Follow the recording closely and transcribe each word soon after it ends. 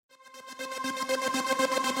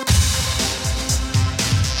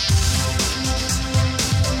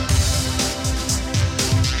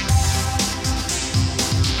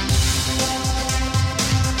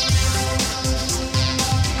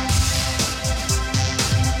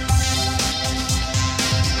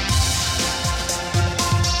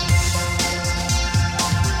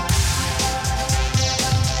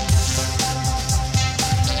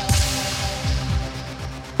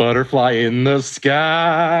butterfly in the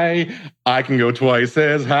sky. I can go twice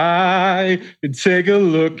as high. Take a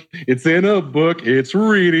look. It's in a book. It's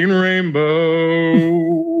Reading Rainbow.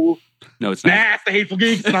 No, it's not. That's the Hateful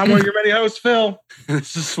Geeks, and I'm one of your many hosts, Phil.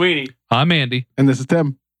 This is Sweetie. I'm Andy. And this is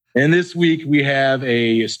Tim. And this week we have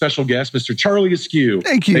a special guest, Mr. Charlie Eskew.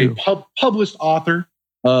 Thank you. A published author,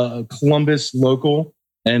 Columbus local,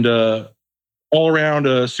 and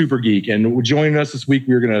all-around super geek. And joining us this week,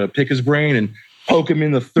 we're going to pick his brain and poke him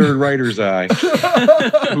in the third writer's eye.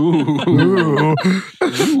 Ooh.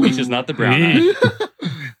 Which is not the brown eye.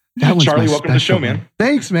 Charlie, welcome to the show, man.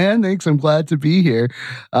 Thanks, man. Thanks. I'm glad to be here.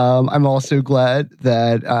 I'm also glad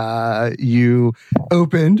that you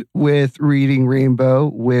opened with Reading Rainbow,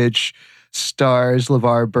 which stars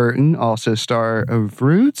LeVar Burton, also star of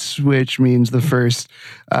Roots, which means the first.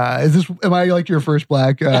 Am I like your first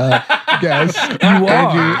black guest? You are.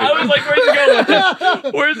 I was like, where's he going?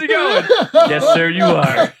 Where's he going? Yes, sir, you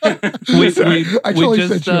are. we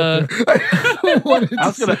just. uh,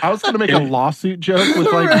 I was gonna make a lawsuit joke with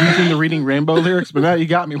like using the Reading Rainbow lyrics, but now you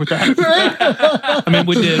got me with that. I mean,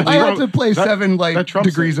 we did. I had to play that- 7 that trumps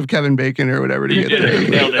degrees of Kevin Bacon or whatever to You get did there. it.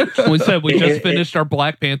 Nailed it. We said we just finished our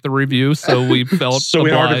Black Panther review, so we felt So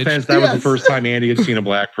in our obliged. defense, that was the first time Andy had seen a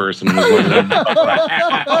black person. And was like,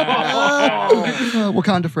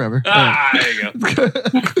 Wakanda forever. There you go.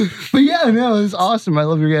 But yeah, no, it was awesome. I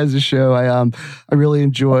love your guys' show. I really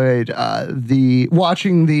enjoyed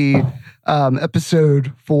watching the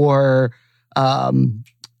episode for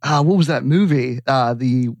what was that movie?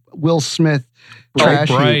 The Will Smith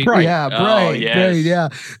trashy. Bright. Yeah, Oh, Bright.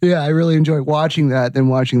 yes. Bright, yeah. I really enjoyed watching that, then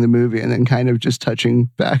watching the movie, and then kind of just touching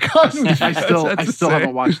back on. I still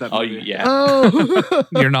haven't watched that Oh, movie. yeah. Oh,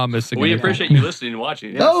 You're not missing We anything. appreciate you listening and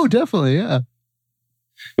watching. Yes. oh, definitely, yeah.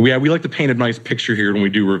 we like to paint a nice picture here when we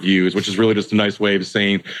do reviews, which is really just a nice way of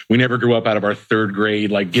saying we never grew up out of our third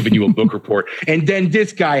grade, like giving you a book report. And then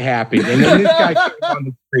this guy happened. And then this guy came on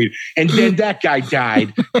the screen. And then that guy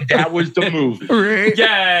died. That was the movie. Right.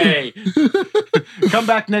 Yay! Come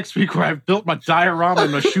back next week where I've built my diorama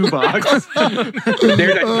in my shoebox.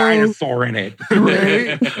 There's a dinosaur in it.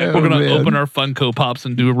 Right. We're going to open our Funko Pops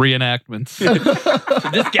and do reenactments. So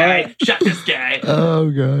this guy shot this guy. Oh,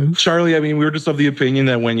 God. Charlie, I mean, we were just of the opinion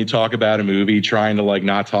that when you talk about a movie, trying to like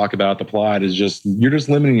not talk about the plot is just, you're just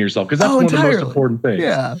limiting yourself because that's one of the most important things.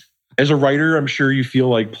 Yeah. As a writer, I'm sure you feel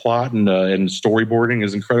like plot and storyboarding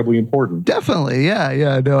is incredibly important. Definitely,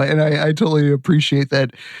 yeah, no, and I totally appreciate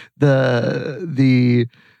that the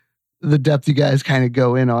depth you guys kind of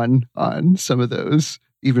go in on some of those,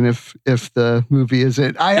 even if the movie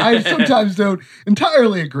isn't. I sometimes don't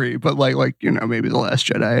entirely agree, but like maybe The Last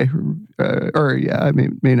Jedi, I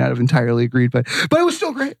may not have entirely agreed, but it was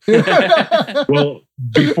still great. Well,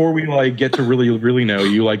 before we like get to really know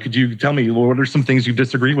you, like, could you tell me what are some things you've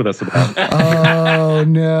disagreed with us about? Oh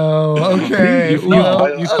no. Okay. You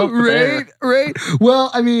spoke the Right. Well,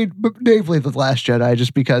 I mean, namely The Last Jedi,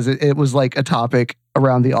 just because it was like a topic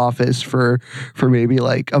around the office for maybe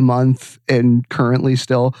like a month and currently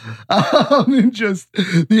still. And just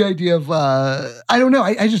the idea of I don't know.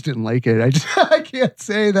 I just didn't like it. I can't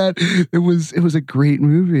say that it was a great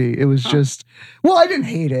movie. It was just, well, I didn't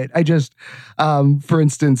hate it. I just for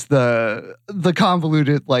instance, the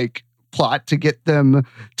convoluted like plot to get them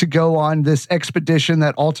to go on this expedition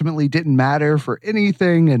that ultimately didn't matter for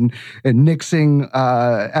anything, and nixing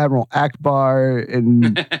Admiral Akbar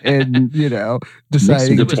and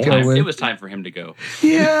deciding It was, to go time, with. it was time for him to go.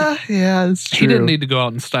 Yeah, that's true. He didn't need to go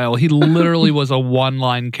out in style. He literally was a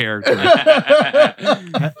one-line character.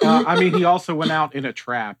 I mean, he also went out in a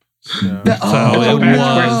trap. So.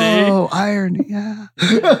 Oh, irony. Yeah.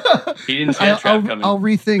 He didn't see that trap coming. I'll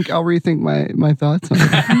rethink my thoughts on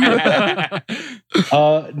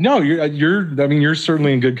it. No, you're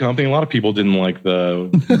certainly in good company. A lot of people didn't like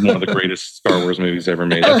one of the greatest Star Wars movies ever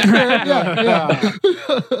made. Yeah.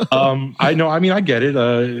 I know. I mean, I get it.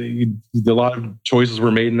 A lot of choices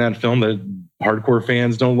were made in that film that hardcore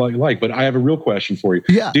fans don't like. But I have a real question for you.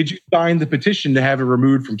 Yeah. Did you sign the petition to have it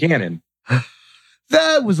removed from canon?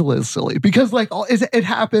 That was a little silly because, like, it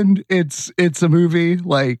happened. It's a movie.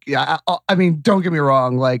 Like, yeah, I mean, don't get me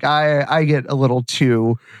wrong. Like, I get a little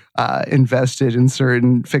too invested in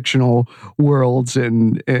certain fictional worlds,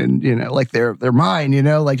 and like they're mine.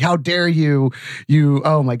 Like, how dare you?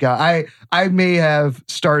 Oh my God! I may have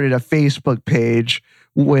started a Facebook page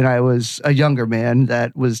when I was a younger man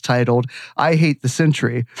that was titled "I Hate the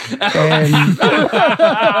Century," and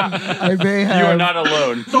I may have. You are not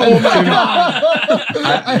alone. Oh my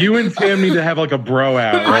god! You and Tim need to have like a bro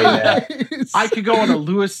out right now. I could go on a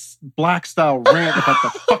Lewis Black style rant about the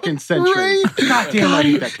fucking Century. Right? God damn, I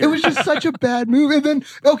hate that It was just such a bad move. And then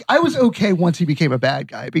I was okay once he became a bad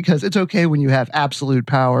guy, because it's okay when you have absolute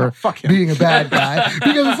power fuck him. being a bad guy,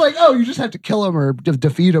 because it's like, oh, you just have to kill him or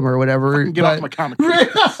defeat him or whatever. Fucking get off my comic. Right.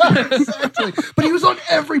 Exactly. But he was on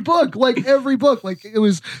every book. Like it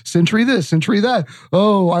was Century this, Century that.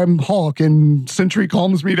 Oh, I'm Hulk and Century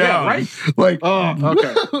calms me down. Yeah, right? Like, Oh,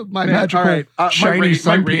 okay. my Man, magical all right. shiny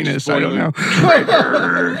sun rage penis. is I don't know. Right.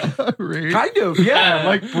 Kind of, yeah.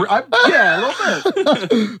 Like, yeah, a little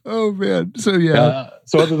bit. Oh man. So yeah.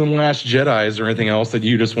 So other than Last Jedi, is there anything else that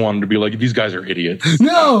you just wanted to be like, these guys are idiots?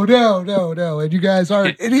 No. And you guys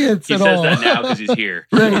aren't idiots He at says all. that now because he's here.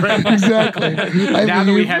 Right, exactly. Now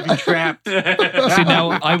that we have you trapped. See,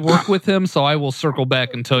 now I work with him, so I will circle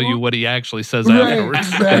back and tell you what he actually says Right, afterwards.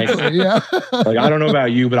 exactly. Yeah. Like, I don't know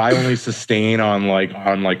about you, but I only sustain on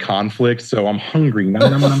conflict, so I'm hungry.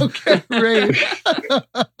 Okay, great.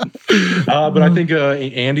 But I think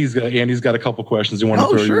Andy's got a couple questions you want to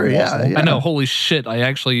Oh, throw sure, your yeah, way. yeah. I know. Holy shit! I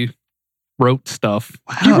actually wrote stuff.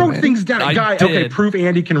 You Wow, wrote man. things down, I guy. did. Okay, prove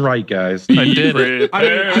Andy can write, guys. I did it. I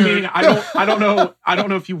don't know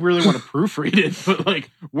if you really want to proofread it, but like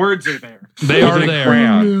words are there. They Was are it a there.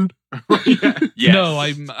 crayon? Yes. No,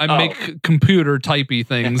 I make computer typey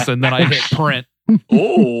things, and then I hit print.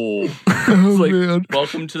 Oh, Oh, like- man.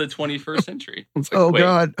 welcome to the 21st century. It's like, Oh, wait,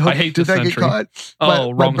 God. I hate Did the that get century. caught? Oh,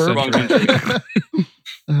 My wrong burp? Wrong century. century.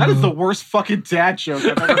 That is the worst fucking dad joke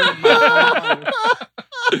I've ever heard in my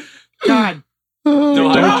life. God. Oh,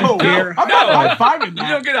 No, Don't I you dare. I'm not high-fiving You that.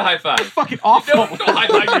 don't get a high five. That's fucking awful. Don't high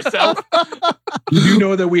five yourself. You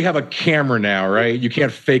know that we have a camera now, right? You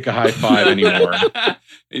can't fake a high five anymore.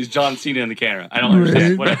 He's John Cena in the camera. I don't understand.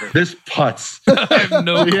 Right. Whatever. This putz. I have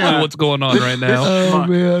no clue Yeah. what's going on right now. Oh, Fuck.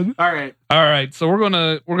 man. All right. All right, so we're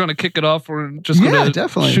gonna kick it off. We're just Yeah, gonna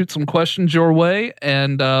definitely. shoot some questions your way,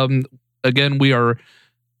 and again, we are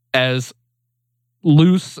as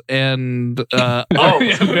loose and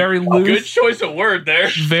very Good loose, choice of word there.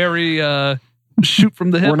 very shoot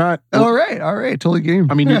from the hip. We're not. All right. Totally game.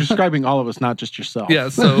 I mean, you're describing all of us, not just yourself. Yeah,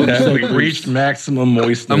 so We've reached maximum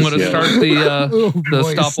moistness. I'm gonna yet. start the Oh, the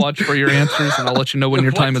moist. stopwatch for your answers, and I'll let you know when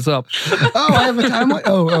your time is up. Oh, I have a time.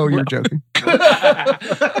 Oh, you're joking.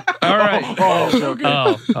 All right.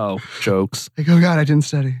 Oh, Jokes. Like, oh God, I didn't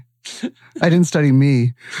study. I didn't study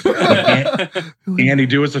me. Andy,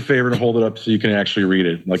 do us a favor and hold it up so you can actually read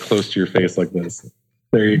it, like close to your face, like this.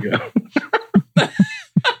 There you go.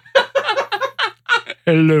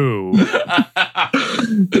 Hello.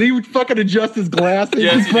 Did he fucking adjust his glasses?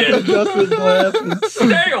 Yes, he fucking did. adjust his glasses.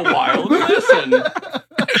 Stay a while. Listen.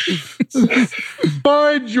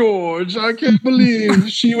 By George, I can't believe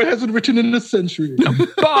she hasn't written in a century.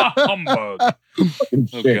 Bah, humbug. Oh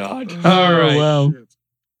God. All right. Wow.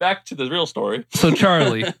 Back to the real story. So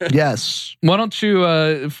Charlie, Yes. why don't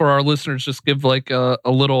you, for our listeners, just give like a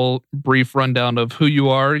little brief rundown of who you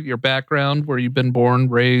are, your background, where you've been born,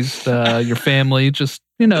 raised, your family, just,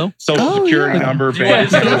 Social Oh, security yeah. number, Yeah,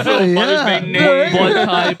 family. Definitely, mother's yeah. maiden name,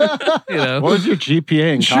 blood type, you know. what was your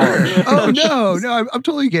GPA in Sure. college? Oh no, I'm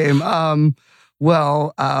totally game.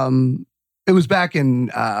 It was back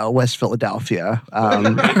in West Philadelphia, where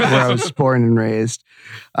I was born and raised,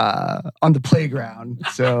 on the playground.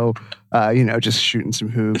 So, just shooting some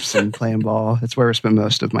hoops and playing ball. That's where I spent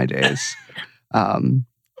most of my days,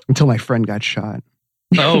 until my friend got shot.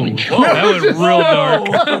 Oh, that went real dark.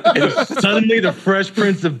 And suddenly the Fresh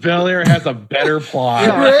Prince of Bel-Air has a better plot.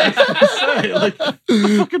 Yeah. Say, like,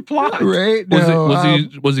 fucking plot. Right?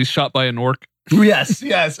 Was he shot by an orc? Yes.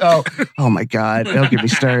 Oh my God! Don't get me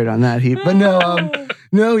started on that heap. But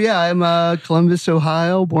no, yeah, I'm Columbus,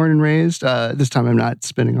 Ohio, born and raised. This time I'm not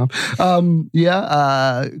spinning off.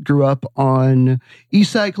 Grew up on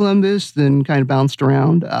East Side Columbus, then kind of bounced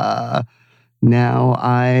around. Now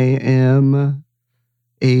I am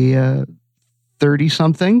a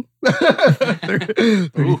 30-something,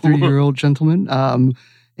 33-year-old gentleman,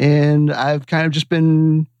 and I've kind of just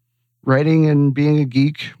been writing and being a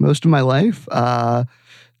geek most of my life.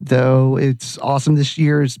 Though it's awesome this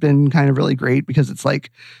year. It's been kind of really great because it's like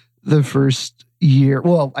the first year,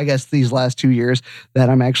 well, I guess these last 2 years that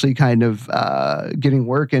I'm actually kind of getting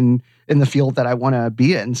work in the field that I want to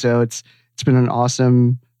be in. So it's been an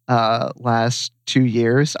awesome last 2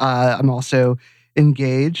 years. I'm also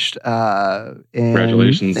engaged.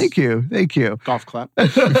 Congratulations. Thank you. Golf clap.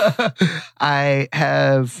 I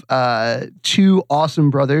have 2 awesome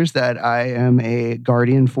brothers that I am a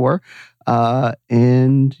guardian for.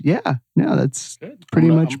 And yeah, no, that's pretty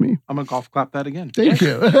much me. I'm gonna golf clap that again. Thank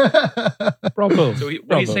you. Bravo. So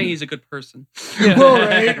when you say he's a good person, Well,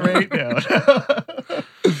 right now.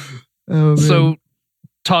 Oh, So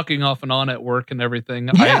talking off and on at work and everything,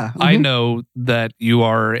 Yeah, I know that you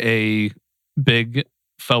are a big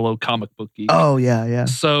fellow comic book geek. oh yeah.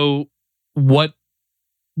 So what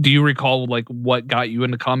do you recall, like, what got you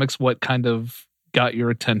into comics? What kind of got your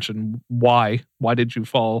attention? Why did you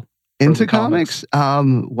fall Into early comics?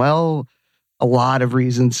 comics? Well, a lot of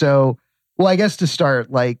reasons. So, well, I guess to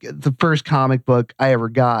start, like the first comic book I ever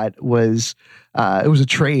got was it was a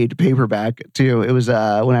trade paperback too. It was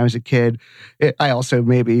when I was a kid. I also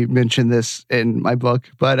maybe mentioned this in my book,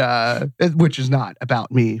 but which is not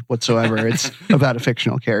about me whatsoever. It's about a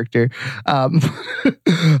fictional character.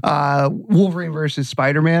 Wolverine versus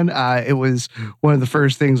Spider-Man. It was one of the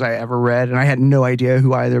first things I ever read, and I had no idea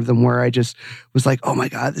who either of them were. I just was like, oh my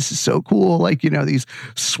God, this is so cool. Like, these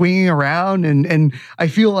swinging around, and I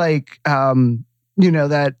feel like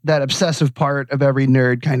that obsessive part of every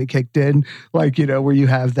nerd kind of kicked in, like, where you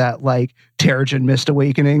have that like Terrigen Mist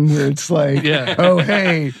awakening where it's like, oh,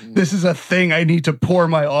 hey, this is a thing I need to pour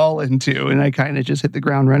my all into. And I kind of just hit the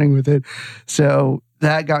ground running with it. So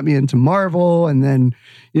that got me into Marvel, and then,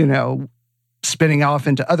 spinning off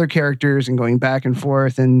into other characters and going back and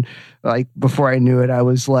forth. And like, before I knew it, I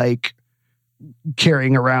was like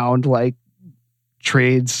carrying around like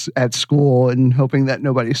trades at school and hoping that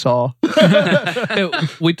nobody saw.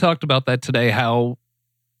 We talked about that today, how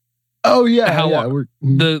We're,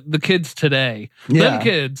 the kids today, them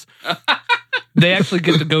kids, they actually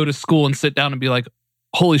get to go to school and sit down and be like,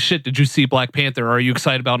 holy shit, did you see Black Panther? Are you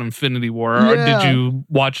excited about Infinity War? Or did you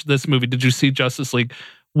watch this movie? Did you see Justice League?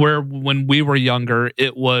 Where when we were younger,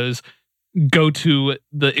 it was go to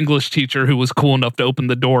the English teacher who was cool enough to open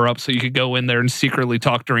the door up so you could go in there and secretly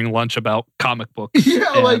talk during lunch about comic books. Yeah,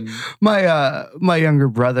 like my younger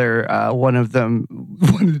brother, one of them,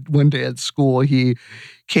 one day at school, he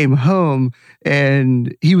came home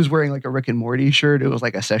and he was wearing like a Rick and Morty shirt. It was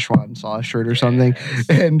like a Szechuan sauce shirt or something.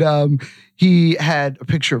 And he had a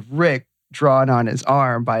picture of Rick drawn on his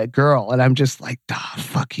arm by a girl, and I'm just like,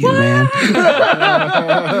 fuck you, man.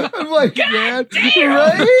 I'm like, man,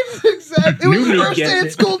 right? Exactly. It was the first day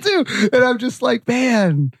at school too, and I'm just like,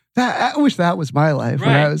 man, I wish that was my life when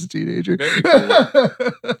I was a teenager. Very cool.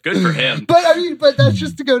 Good for him. But that's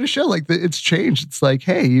just to go to show, like, it's changed. It's like,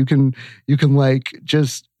 hey, you can like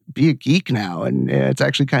just be a geek now, and it's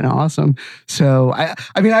actually kind of awesome. So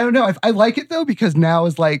I mean, I don't know. I like it though, because now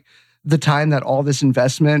is like the time that all this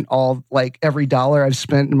investment, all like every dollar I've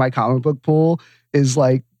spent in my comic book pool is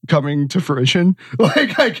like coming to fruition.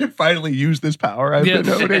 Like, I can finally use this power I've been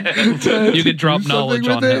owning. You could drop knowledge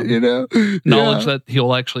on him. Knowledge that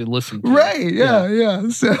he'll actually listen to. Right. Yeah.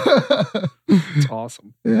 So it's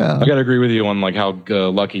awesome. Yeah. I gotta agree with you on like how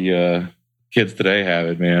lucky kids today have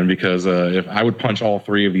it, man. Because if I would punch all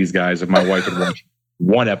 3 of these guys if my wife would watch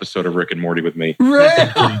one episode of Rick and Morty with me.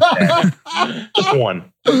 Right. Just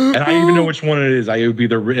one. And I don't even know which one it is.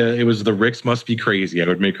 It was the Ricks Must Be Crazy. I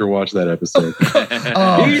would make her watch that episode.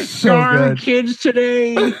 These so kids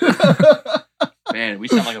today. Man, we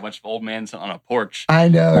sound like a bunch of old men on a porch. I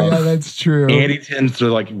know. Yeah, that's true. Andy tends to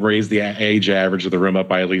like raise the age average of the room up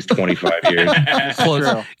by at least 25 years.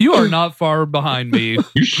 Close. You are not far behind me.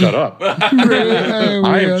 You shut up.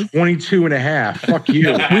 I am 22 and a half. Fuck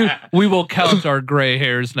you. We will count our gray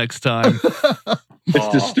hairs next time. It's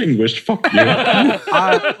distinguished. Fuck you.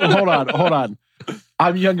 Hold on.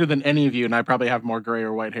 I'm younger than any of you, and I probably have more gray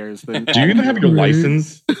or white hairs than. Do you even have your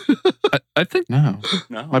license? I think no.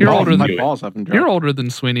 You're older than my balls haven't dropped. You're older than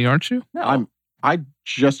Sweeney, aren't you? No. I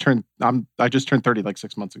just turned 30 like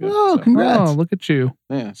 6 months ago. Oh, so. congrats! Oh, look at you.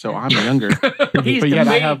 Yeah, so I'm younger, He's but the yet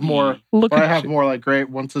I baby. have more. Look But I at have you. more like great.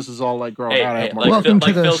 Once this is all like grown out, I have more. like Welcome Phil-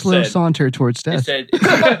 to the Phil slow said. saunter towards It death. said it's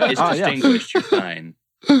yes. distinguished. You're fine.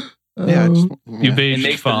 Yeah, You've It aged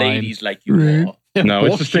makes the fine. ladies like you Right. more. No, it's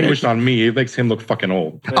Bullshit. distinguished on me. It makes him look fucking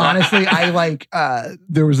old. Honestly, I like.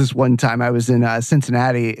 There was this one time I was in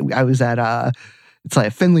Cincinnati. I was at it's like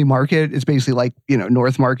a Findlay Market. It's basically like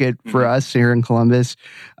North Market for us here in Columbus.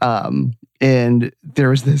 And there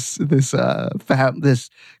was this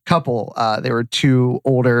couple. They were 2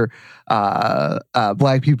 older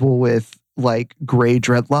black people with like gray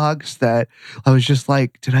dreadlocks that I was just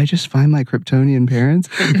like, did I just find my Kryptonian parents?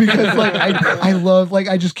 Because like I love, like,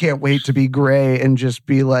 I just can't wait to be gray and just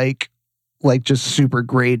be like like just super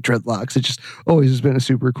great dreadlocks. It just always has been a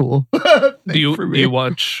super cool. Do you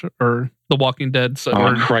watch or The Walking Dead?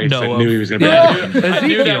 Oh Christ! I knew he was gonna be. I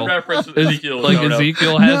knew that reference was Ezekiel.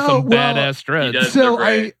 Ezekiel has some badass dreads. He does.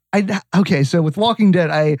 So okay. So with Walking Dead,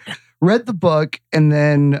 I read the book and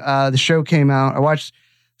then the show came out. I watched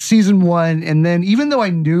season 1, and then even though I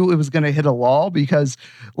knew it was going to hit a lull because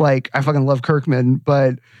like I fucking love Kirkman,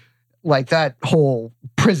 but like that whole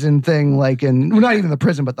prison thing, like not even the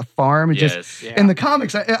prison, but the farm. In the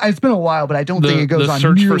comics, it's been a while, but I don't think it goes on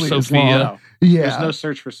search nearly for as long. Sophia. Yeah, there's no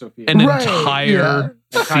search for Sophia. An entire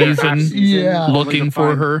season looking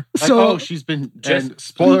for her. Like, so she's been. And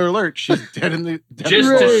spoiler alert: she's dead in the.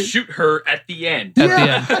 To shoot her at the end.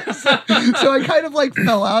 So I kind of like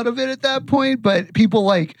fell out of it at that point, but people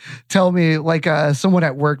like tell me, like someone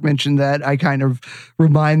at work mentioned that I kind of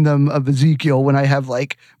remind them of Ezekiel when I have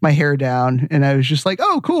like my hair down, and I was just like,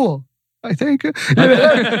 oh, cool. I think.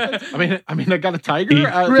 I mean, I got a tiger.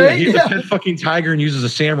 He's a pet fucking tiger and uses a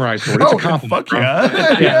samurai sword. It's a compliment. Fuck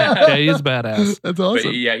yeah. He's badass. That's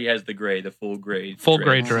awesome. But he has the full gray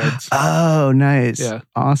dreads. Oh, nice. Yeah,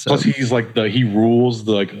 awesome. Plus, he's like he rules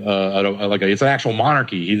the it's an actual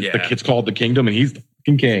monarchy. It's called the kingdom, and he's the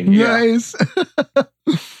fucking king. Nice.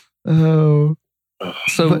 Oh,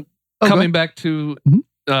 so coming back to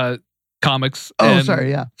comics.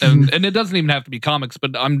 Sorry, yeah. and it doesn't even have to be comics,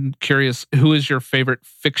 but I'm curious, who is your favorite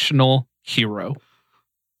fictional hero?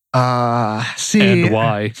 See, and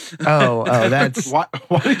why? Oh, that's why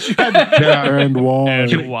did you have and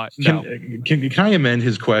why? Can I amend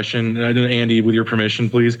his question, Andy, with your permission,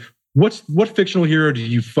 please? What fictional hero do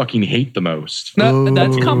you fucking hate the most? No,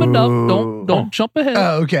 that's coming up. Don't jump ahead.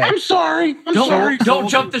 Oh, okay. I'm sorry. Don't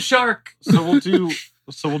jump the shark.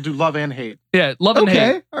 So we'll do love and hate. Yeah, love and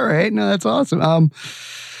hate. All right. No, that's awesome.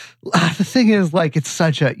 The thing is, like, it's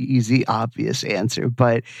such an easy, obvious answer,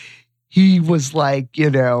 but he was like,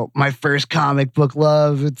 my first comic book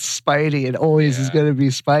love. It's Spidey. It always is going to be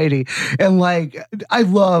Spidey. And like, I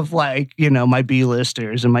love like, my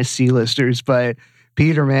B-listers and my C-listers, but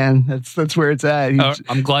Peter, man, that's where it's at.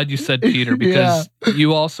 I'm glad you said Peter because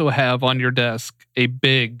you also have on your desk a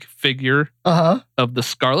big figure of the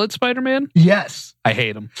Scarlet Spider-Man. Yes. I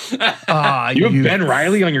hate him. You have Ben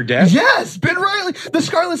Reilly on your desk? Yes, Ben Reilly. The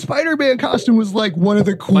Scarlet Spider-Man costume was like one of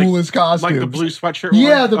the coolest costumes. Like the blue sweatshirt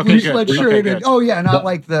one? The blue sweatshirt. And, not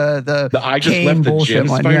like the I just left the gym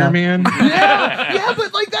Spider-Man. Yeah,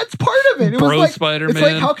 but like that's part of it. It was like Spider-Man. It's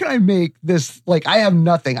like, how can I make this, like, I have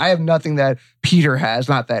nothing that Peter has,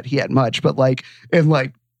 not that he had much, but like, and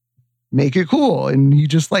like, make it cool. And he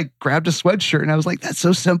just like grabbed a sweatshirt and I was like, that's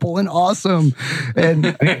so simple and awesome. And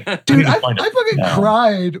dude, I fucking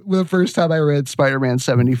cried the first time I read Spider-Man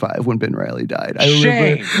 75 when Ben Reilly died. I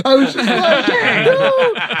was just like,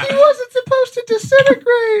 no, he wasn't supposed to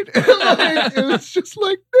disintegrate. Like, it was just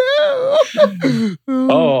like, no.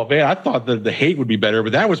 Oh man, I thought the hate would be better,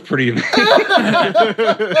 but that was pretty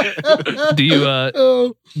Do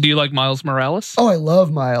you like Miles Morales? Oh, I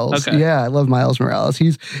love Miles. Okay. Yeah, I love Miles Morales.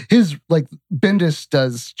 His like Bendis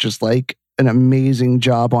does just like an amazing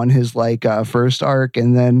job on his like first arc,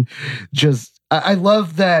 and then just I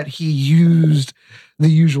love that he used the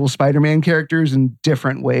usual Spider-Man characters in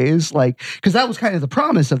different ways, like because that was kind of the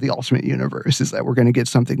promise of the Ultimate Universe, is that we're going to get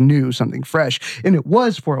something new, something fresh, and it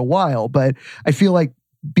was for a while. But I feel like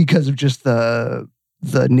because of just the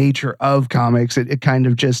nature of comics, it kind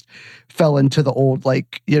of just fell into the old,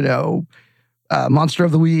 like, Monster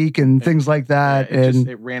of the Week and things like that.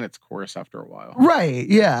 It ran its course after a while. Right.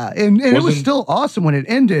 Yeah. And it was still awesome when it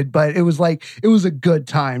ended, but it was like, it was a good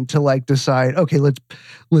time to like decide, okay,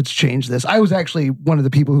 let's change this. I was actually one of the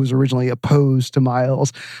people who was originally opposed to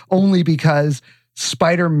Miles, only because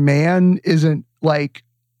Spider-Man isn't like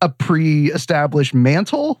a pre-established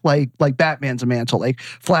mantle, like Batman's a mantle, like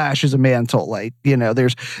Flash is a mantle, like,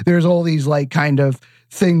 there's all these like kind of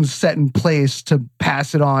things set in place to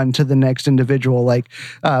pass it on to the next individual. Like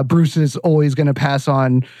Bruce is always going to pass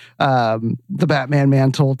on the Batman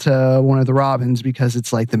mantle to one of the Robins because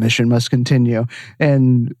it's like the mission must continue.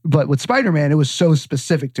 But with Spider-Man, it was so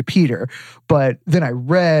specific to Peter. But then I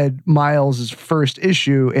read Miles's first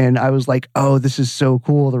issue and I was like, oh, this is so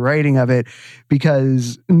cool, the writing of it,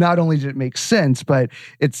 because not only did it make sense, but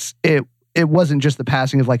it wasn't just the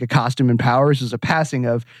passing of like a costume and powers. It was a passing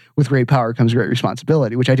of, with great power comes great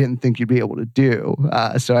responsibility, which I didn't think you'd be able to do.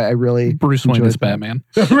 So I really Bruce Wayne is Batman.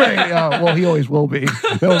 Right. Well, he always will be.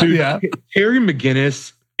 Dude, yeah. Terry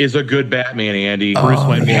McGinnis is a good Batman, Andy. Bruce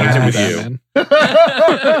Wayne belongs with you.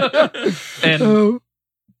 And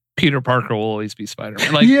Peter Parker will always be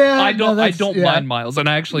Spider-Man. Like, I don't mind Miles. And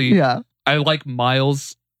I like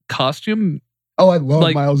Miles' costume. Oh, I love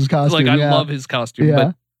Like- Miles' costume. I yeah. love his costume, Yeah.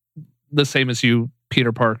 but the same as you,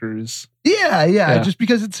 Peter Parker's. Yeah, just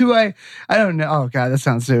because it's who I don't know. Oh god, that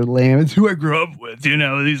sounds so lame. It's who I grew up with. You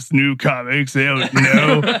know, these new comics, they don't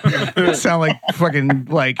know. Sound like fucking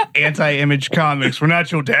like anti-image comics. We're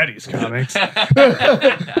not your daddy's comics.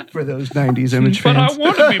 For those 90s image But fans. I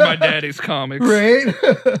want to be my daddy's comics. Right?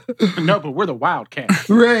 No, but we're the Wildcats.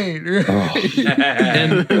 right.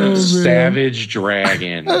 And- Oh, man. Savage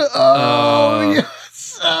Dragon. Oh,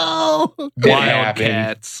 yes. Oh, It happened.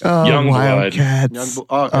 Wildcats. Young blood. Wildcats.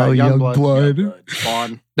 Young Young blood. blood.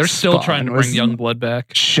 Spawn. They're still Spawn trying to was- bring Youngblood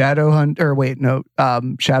back.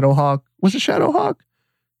 Shadowhawk. Was it Shadowhawk?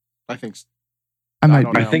 I think. I might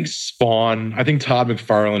don't be. I think Spawn. I think Todd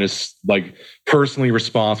McFarlane is like personally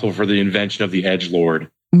responsible for the invention of the Edgelord.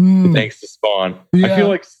 Mm, Thanks to Spawn. Yeah. I feel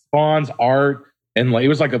like Spawn's art and like it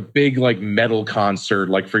was like a big like metal concert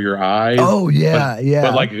like for your eyes. oh yeah, yeah.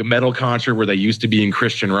 But like a metal concert where they used to be in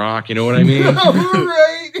Christian rock. You know what I mean?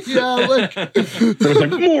 right? Yeah, like There was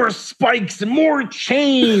like more spikes and more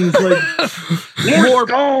chains, like more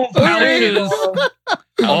skulls, pouches.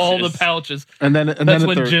 All the pouches. And then That's at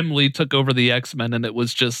when the- Jim Lee took over the X-Men, and it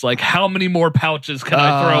was just like, how many more pouches can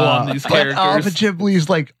I throw on these but characters? Jim Lee's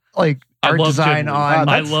like I art love design Jim Lee. on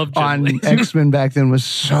I love Jim on Lee. X-Men back then was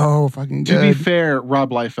so fucking To be good. fair,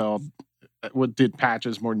 Rob Liefeld did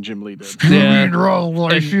patches more than Jim Lee did. Yeah.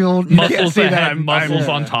 Liefeld. You Muscles can't say that that. had muscles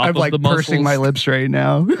on top I'm of like the muscles. pursing my lips right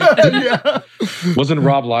now. yeah. Wasn't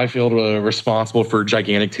Rob Liefeld responsible for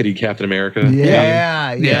gigantic titty Captain America?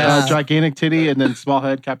 Yeah. Yeah. Gigantic titty and then small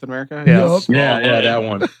head Captain America. Yup. Yeah, that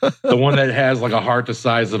one. The one that has like a heart the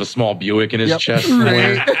size of a small Buick in his Yep. chest.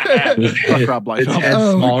 Right. Fuck Rob Its Liefeld. head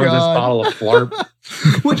Oh, smaller than this God. bottle of Flarp.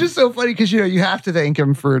 Which is so funny because, you have to thank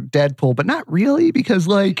him for Deadpool, but not really because,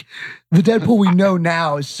 like, the Deadpool we know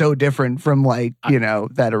now is so different from, like,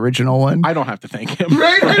 that original one. I don't have to thank him.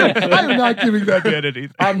 Right? I'm not giving that man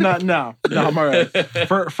anything. I'm not. No, I'm all right.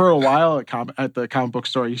 For a while at the comic book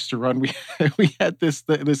store I used to run, we had this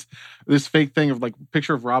fake thing of like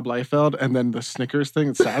picture of Rob Liefeld and then the Snickers thing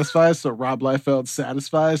that satisfies. So Rob Liefeld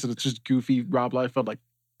satisfies, and it's just goofy Rob Liefeld like.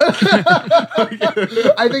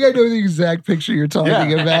 I think I know the exact picture you're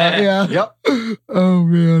talking about. Yeah. Yep. Oh,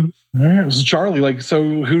 man. All right, so Charlie, like, so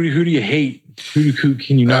who do you hate? Who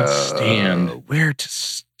can you not stand? Where to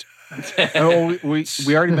start? Oh,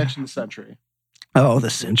 we already mentioned the Sentry. Oh, the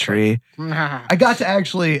Sentry. I got to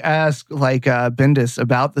actually ask like Bendis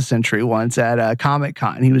about the Sentry once at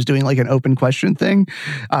Comic-Con. He was doing like an open question thing.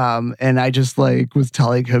 And I just like was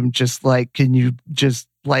telling him just like, can you just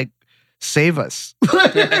like save us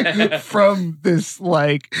from this?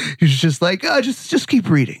 Like, he's just like, oh, just keep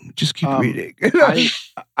reading. Just keep reading. I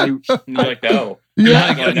like, no.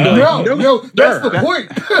 Yeah. Like, No, that's the Back-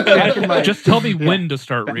 point. back in my Just tell me when to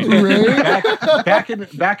start reading. Right?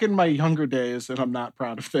 back in my younger days, and I'm not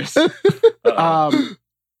proud of this.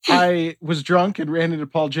 I was drunk and ran into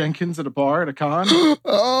Paul Jenkins at a bar at a con. And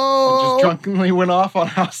Oh. just drunkenly went off on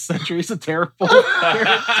how Sentry's a terrible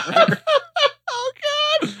character.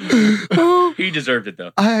 Oh, He deserved it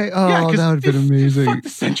though. Yeah, that 'cause would have been amazing. Fuck the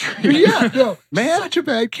Sentry. Yeah, no, man, such a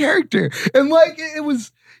bad character, and like it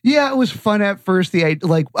was. Yeah, it was fun at first.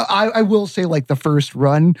 I will say, like the first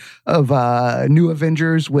run of New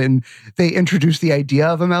Avengers when they introduced the idea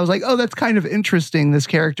of him, I was like, oh, that's kind of interesting. This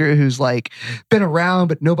character who's like been around,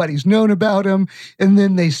 but nobody's known about him. And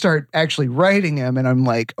then they start actually writing him, and I'm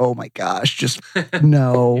like, oh my gosh, just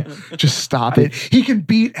no, just stop it. He can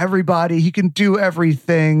beat everybody. He can do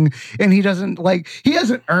everything, and he hasn't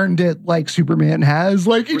earned it like Superman has.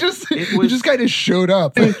 Like he just kind of showed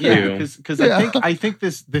up. Yeah, because I think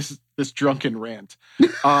this drunken rant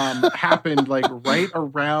happened like right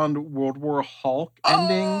around World War Hulk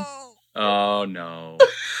ending, Oh no.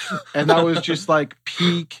 and that was just like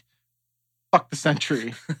peak. Fuck the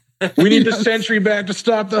Sentry, We need the Sentry back to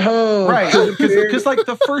stop the hoe. right? Because like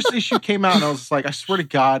the first issue came out, and I was just like, I swear to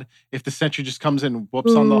God, if the Sentry just comes in and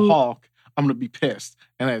whoops on the Hulk, I'm gonna be pissed.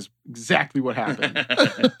 And that is exactly what happened.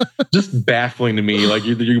 Just baffling to me. Like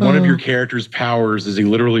one of your character's powers is he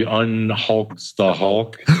literally unhulks the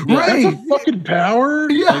Hulk. Right. That's a fucking power.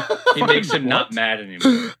 Yeah. He makes him not mad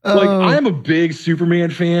anymore. Like I'm a big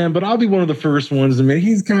Superman fan, but I'll be one of the first ones to admit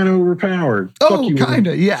he's kind of overpowered. Fuck you, kind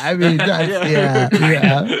of. Yeah. I mean, that's,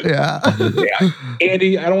 yeah.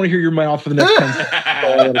 Andy, I don't want to hear your mouth for the next 10 seconds. That's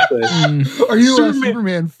all I gotta say. Are you a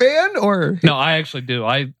Superman fan or? No, I actually do.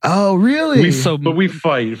 Oh, really? But we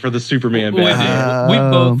fight for the Superman we, Batman. we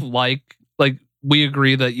both like we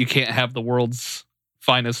agree that you can't have the world's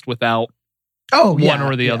finest without one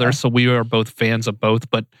or the other. So we are both fans of both,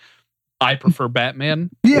 but I prefer Batman.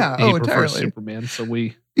 Yeah. He Oh, prefers entirely. Superman. So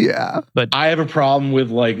we Yeah. But I have a problem with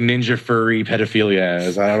like ninja furry pedophilia.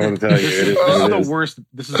 As I don't know what to tell you. It is This what is it the is. worst.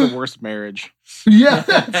 This is the worst marriage. Yeah.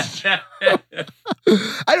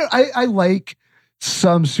 I like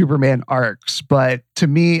some Superman arcs, but to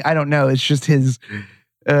me, I don't know. It's just his.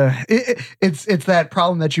 It's that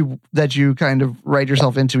problem that you kind of write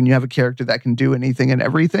yourself into when you have a character that can do anything and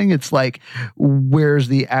everything. It's like, where's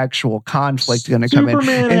the actual conflict going to come in?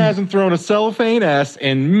 Superman And- hasn't thrown a cellophane S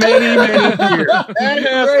in many years. That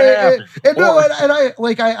has to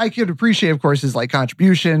happen. I could appreciate, of course, his like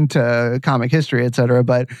contribution to comic history, etc.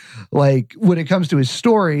 But like when it comes to his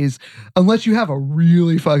stories, unless you have a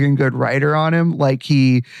really fucking good writer on him, like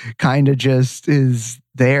he kind of just is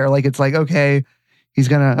there. Like it's like, okay, he's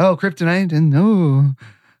gonna kryptonite and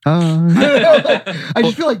I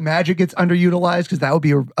just feel like magic gets underutilized because that would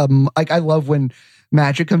be like I love when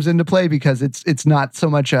magic comes into play because it's not so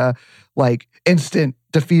much a like instant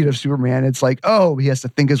defeat of Superman. It's like, oh, he has to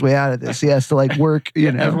think his way out of this. He has to like work,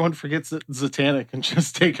 you know. Everyone forgets Zatannic and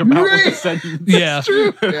just take him out with a sentence. Yeah. It's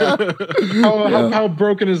true. Yeah. How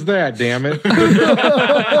broken is that? Damn it!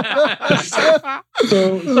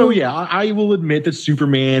 So yeah, I will admit that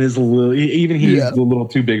Superman is a little, even he's a little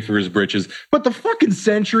too big for his britches. But the fucking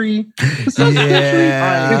Sentry,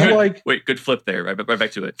 Yeah. is like Wait, good flip there. Right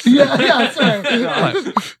back to it. Yeah,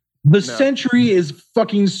 sorry. the Sentry is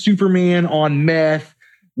fucking Superman on meth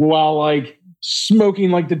while like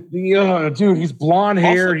smoking like dude, he's blonde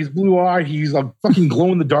hair, he's blue eyed, he's a fucking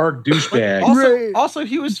glow in the dark douchebag. Also,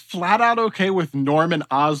 he was flat out okay with Norman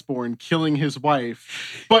Osborn killing his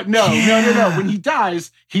wife. But no. When he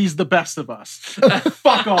dies, he's the best of us.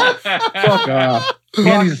 Fuck off. Fuck off.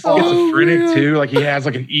 And he's schizophrenic too. Like he has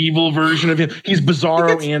like an evil version of him. He's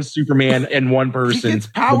Bizarro and Superman in one person. He gets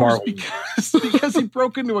powers because he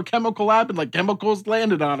broke into a chemical lab and like chemicals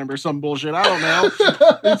landed on him or some bullshit. I don't know.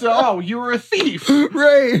 It's you were a thief.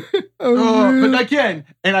 Right. But again,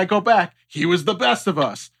 and I go back, he was the best of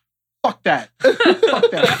us. Fuck that. Fuck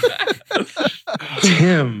that.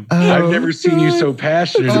 Tim, I've never seen you so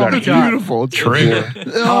passionate about it. Beautiful trigger.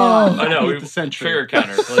 I know. With the Sentry. Trigger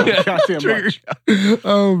counter. Goddamn much.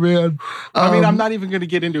 Oh man. I mean, I'm not even going to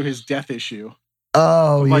get into his death issue.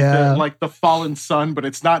 Oh Like like the fallen sun, but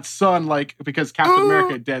it's not sun like because Captain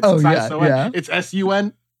America dead. Oh, It's yeah, S-O-N. yeah. It's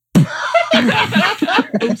S-U-n. The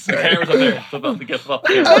camera's up there. Flip up the gift. There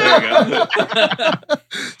you go.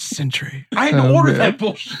 Century. I had to order that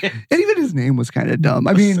bullshit. And even his name was kind of dumb.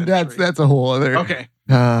 I mean, Century. that's a whole other. Okay.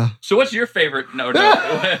 So what's your favorite? No.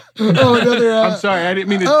 Another. I'm sorry. I didn't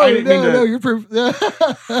mean to. Oh, I didn't mean to. no, you're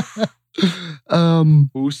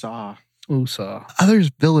Usa.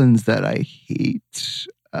 Others villains that I hate.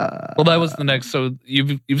 Well, that was the next. So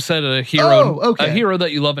you've said a hero, okay. a hero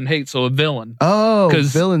that you love and hate. So a villain,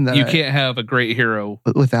 because villain that you can't have a great hero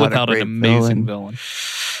without an amazing villain.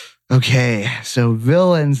 Okay, so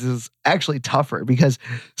villains is actually tougher because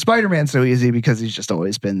Spider-Man's so easy because he's just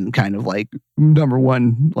always been kind of like number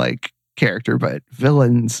one like character. But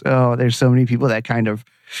villains, there's so many people that kind of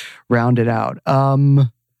round it out.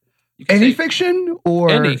 Any fiction or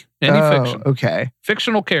any fiction? Okay,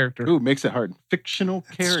 Fictional character. Ooh, makes it hard. Fictional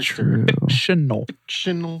character. true. Fictional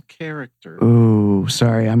character. Ooh,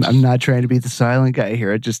 sorry, I'm not trying to be the silent guy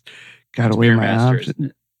here. I just got to weigh my Master, options. isn't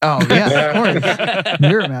it? Oh yeah, of course.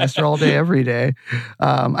 Mirror Master all day, every day.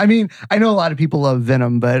 I mean, I know a lot of people love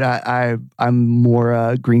Venom, but I'm more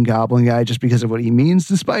a Green Goblin guy just because of what he means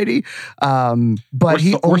to Spidey. But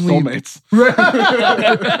We're soulmates.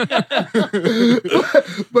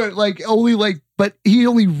 but he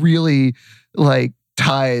only really like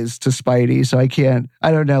ties to Spidey, so I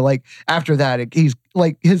don't know. Like after that, he's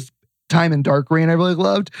like his time in Dark Reign I really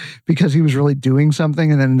loved because he was really doing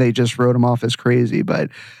something, and then they just wrote him off as crazy. But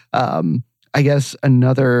I guess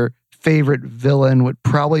another favorite villain would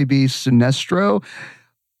probably be Sinestro,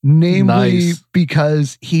 namely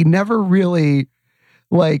because he never really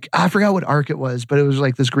like, I forgot what arc it was, but it was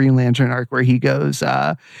like this Green Lantern arc where he goes,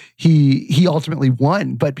 he ultimately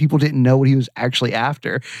won, but people didn't know what he was actually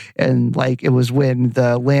after. And like, it was when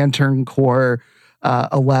the Lantern Corps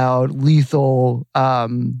allowed lethal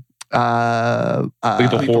Force.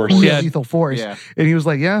 Lethal Force. Yeah. And he was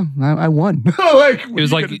like, yeah, I won. Like, He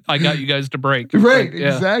was like, I got you guys to break. right, Like,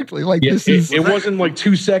 yeah. exactly. Like Yeah, this is it wasn't like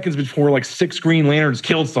 2 seconds before like 6 Green Lanterns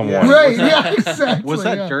killed someone. right. Yeah, exactly. Was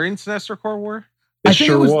that yeah. during Sinestro Corps War? It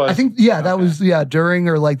sure was. I think that was during,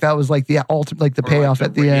 or like that was like the ultimate, like the payoff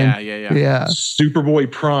at the end. Yeah. Yeah.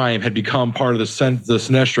 Superboy Prime had become part of the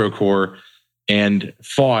Sinestro Corps, and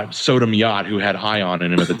fought Sodom Yacht, who had Ion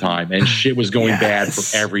in him at the time, and shit was going bad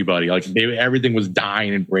for everybody. Like everything was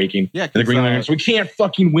dying and breaking. Yeah, and the Green Lantern, so we can't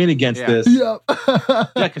fucking win against this. Yeah,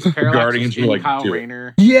 because Parallax Guardians was were like, Kyle do it.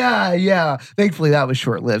 Rayner. Yeah. Thankfully, that was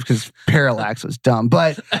short lived because Parallax was dumb.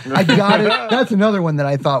 But I got it. That's another one that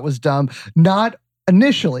I thought was dumb. Not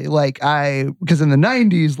initially, because in the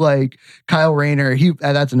 90s, like Kyle Rayner,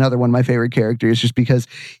 that's another one of my favorite characters, just because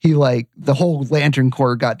he the whole Lantern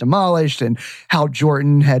Corps got demolished and Hal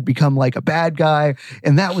Jordan had become like a bad guy.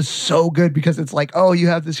 And that was so good because it's like, oh, you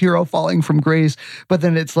have this hero falling from grace, but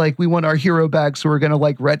then it's like, we want our hero back. So we're going to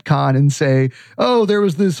retcon and say, oh, there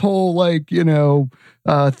was this whole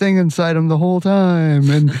thing inside him the whole time.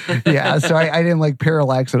 And yeah, so I didn't like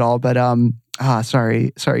Parallax at all, but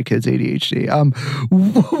sorry, kids, ADHD.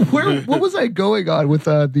 What was I going on with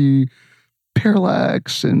the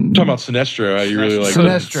Parallax and Talking about Sinestro, you really like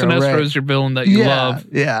Sinestro is your villain that you love.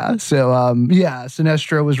 Yeah. So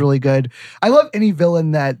Sinestro was really good. I love any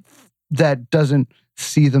villain that doesn't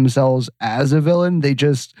see themselves as a villain. They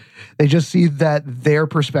just see that their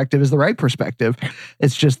perspective is the right perspective.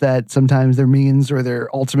 It's just that sometimes their means or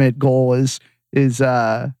their ultimate goal is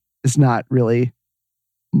not really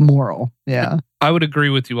moral. Yeah. I would agree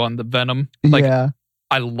with you on the Venom.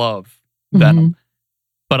 I love Venom,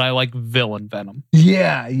 but I like villain Venom.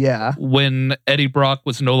 Yeah. When Eddie Brock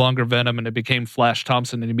was no longer Venom and it became Flash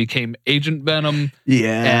Thompson and he became Agent Venom.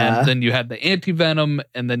 Yeah. And then you had the anti-Venom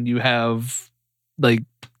and then you have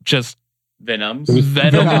just Venoms.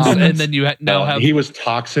 and then you now have he was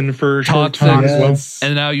Toxin for a short Toxin, time as well.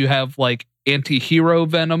 and now you have anti-hero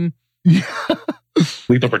Venom.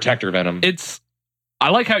 Lethal Protector Venom. I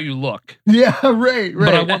like how you look. Yeah, right.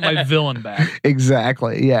 But I want my villain back.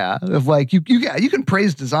 Exactly. Yeah. Of you can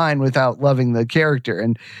praise design without loving the character.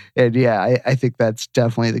 And yeah, I think that's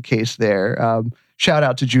definitely the case there. Shout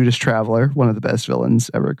out to Judas Traveler, one of the best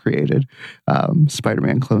villains ever created.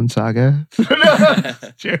 Spider-Man Clone Saga.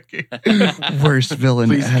 Joking. Worst villain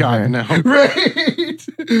Please, ever. God, no. Right.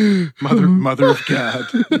 Mother of God.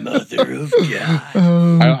 Mother of God.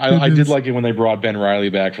 I did like it when they brought Ben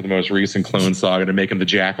Reilly back for the most recent Clone Saga to make him the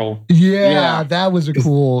Jackal. Yeah, that was a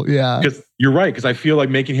cool, Because you're right, because I feel like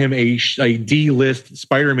making him a D-list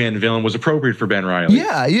Spider-Man villain was appropriate for Ben Reilly.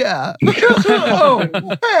 Yeah. Oh,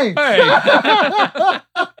 hey.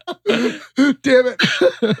 Damn it.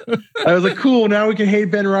 I was like, cool, now we can hate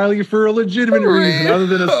Ben Reilly for a legitimate reason other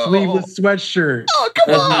than a sleeveless sweatshirt. Oh,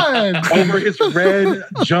 come on. Over his red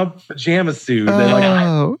jump pajama suit.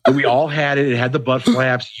 We all had it. It had the butt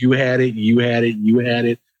flaps. You had it.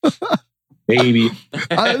 Baby.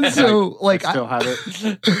 I still have it.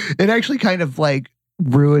 It actually kind of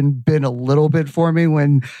ruined Ben a little bit for me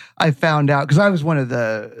when I found out, because I was one of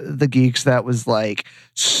the geeks that was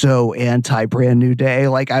so anti Brand New Day.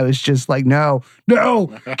 I was just no, keep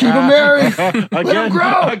him married. Let him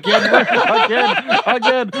grow. Again,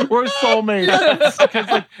 we're soulmates.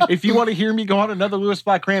 Because if you want to hear me go on another Louis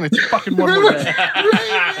Black rant, it's fucking one more day.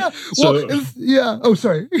 Oh,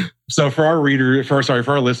 sorry. So for our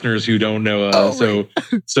for our listeners who don't know,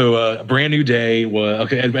 Brand New Day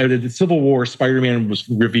was at the Civil War. Spider-Man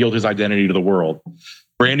revealed his identity to the world.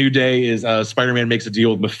 Brand New Day is Spider-Man makes a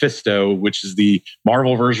deal with Mephisto, which is the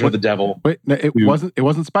Marvel version of the devil. Wait, no, it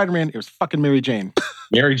wasn't Spider-Man. It was fucking Mary Jane.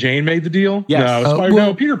 Mary Jane made the deal? Yes.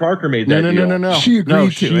 No, Peter Parker made that deal. No. She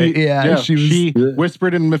agreed to it. Yeah, she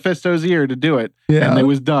whispered in Mephisto's ear to do it, and it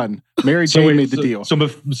was done. Mary Jane made the deal.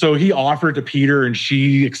 So he offered to Peter, and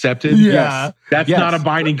she accepted. Yeah, that's not a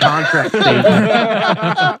binding contract statement.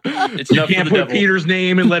 You can't put Peter's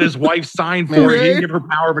name and let his wife sign for it. He didn't give her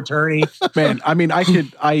power of attorney. Man, I mean, I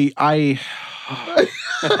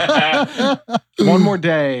one more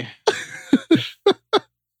day.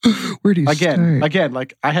 Where do you start? Again,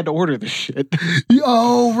 I had to order this shit.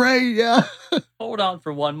 Oh, right, yeah. Hold on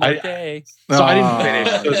for one more day. So I didn't finish.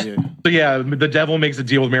 So the devil makes a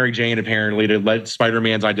deal with Mary Jane apparently to let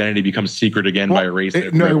Spider-Man's identity become secret again by erasing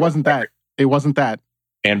it. No, it wasn't that. It wasn't that.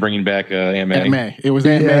 And bringing back Aunt May. Aunt May. It was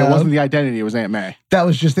Aunt May. It wasn't the identity. It was Aunt May. That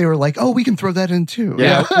was just, they were like, oh, we can throw that in too.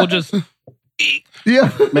 Yeah, we'll just...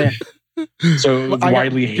 Yeah. Man. So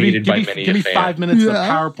widely hated by many. Give me 5 minutes of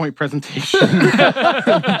PowerPoint presentation.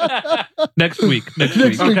 Next week.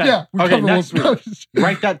 Okay, next week.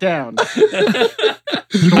 Write that down. I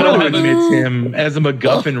don't admit, Tim, as a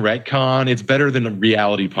MacGuffin retcon, it's better than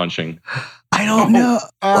reality punching. I don't know.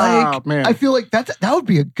 Man. I feel like that would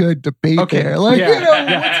be a good debate there.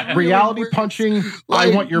 Reality punching.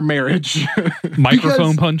 I want your marriage.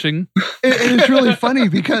 Microphone punching. It's really funny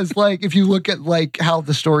because if you look at how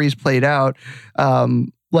the stories played out,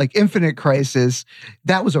 like Infinite Crisis,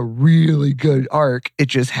 that was a really good arc. It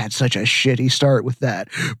just had such a shitty start with that.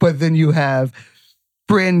 But then you have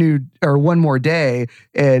Brand New or One More Day,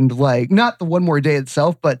 and like not the One More Day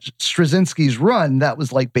itself, but Straczynski's run, that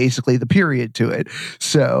was like basically the period to it.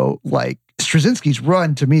 So like Straczynski's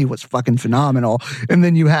run to me was fucking phenomenal. And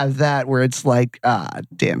then you have that where it's like,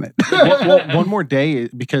 damn it. well, One More Day,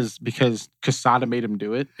 because Quesada made him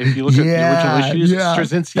do it. If you look at the original issues,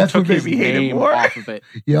 Straczynski took his name off of it.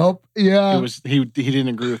 Yep. Yeah. It was he didn't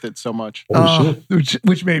agree with it so much.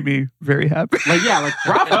 Which made me very happy. Like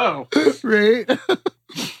bravo. Right.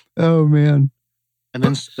 Oh man.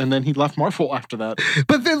 And then he left Marvel after that.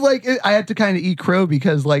 But then, like, I had to kind of eat crow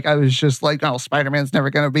because, like, I was just like, oh, Spider-Man's never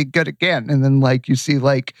going to be good again. And then, like, you see,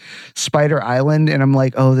 like, Spider Island, and I'm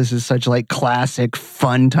like, oh, this is such, like, classic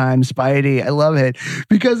fun time Spidey. I love it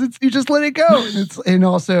because you just let it go. And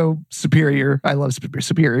also Superior. I love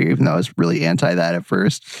Superior, even though I was really anti that at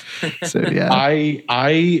first. So, yeah.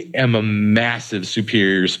 I am a massive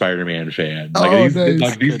Superior Spider-Man fan. Nice.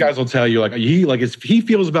 These guys will tell you, if he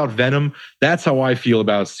feels about Venom, that's how I feel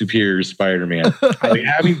about Superior Spider-Man. Like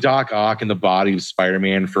having Doc Ock in the body of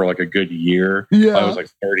Spider-Man for like a good year. Yeah. It was like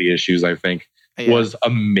 30 issues, I think. Was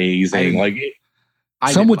amazing.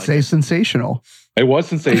 Some would say sensational. It was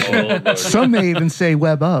sensational. Some may even say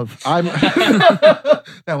web of. That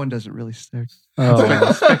one doesn't really stick.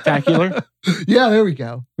 Spectacular. Yeah, there we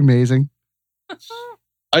go. Amazing.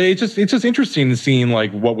 It's just interesting seeing like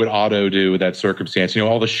what would Otto do with that circumstance. You know,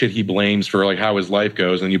 all the shit he blames for like how his life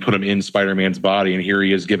goes, and you put him in Spider-Man's body, and here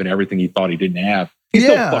he is given everything he thought he didn't have. He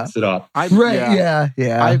still fucks it up.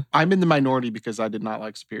 I'm in the minority because I did not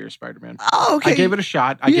like Superior Spider-Man. Oh, okay. I gave it a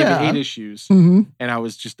shot. I gave it 8 issues, and I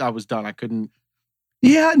was done. I couldn't.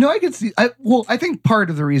 Yeah, no, I could see. I think part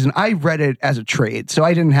of the reason I read it as a trade, so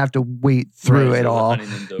I didn't have to wait through it all.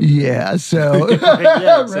 Yeah, so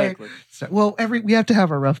yeah, exactly. Right. So, well, we have to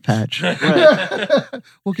have a rough patch. Right.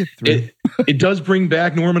 We'll get through. It does bring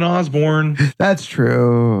back Norman Osborn. That's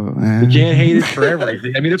true. You can't hate it for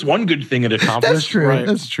everything. I mean, it's one good thing it accomplished. That's true. Right.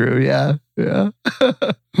 That's true. Yeah.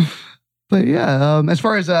 But yeah, as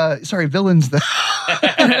far as villains though.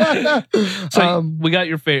 So we got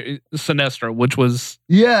your favorite Sinestro, which was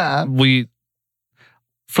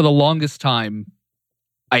for the longest time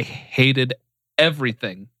I hated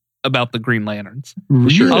everything about the Green Lanterns.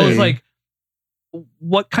 Really? I was like,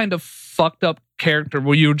 what kind of fucked up character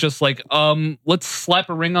were you just like, let's slap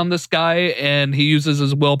a ring on this guy and he uses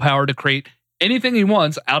his willpower to create anything he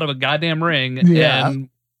wants out of a goddamn ring and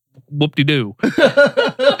whoop-de-doo.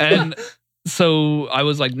 And so I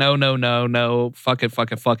was like, no, fuck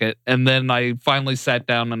it. And then I finally sat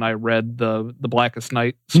down and I read the Blackest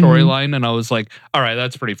Night storyline, and I was like, all right,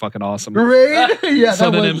 that's pretty fucking awesome. Right? Yeah. So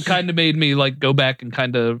then it kind of made me like go back and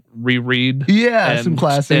kind of reread. Yeah, some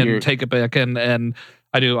classic. And take it back. And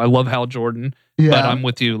I love Hal Jordan, but I'm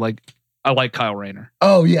with you. Like, I like Kyle Rayner.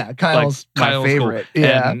 Oh yeah, Kyle's my favorite. Cool.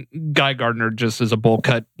 Yeah, and Guy Gardner just is a bowl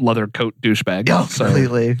cut leather coat douchebag. Oh,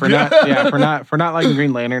 completely. For not liking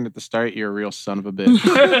Green Lantern at the start, you're a real son of a bitch.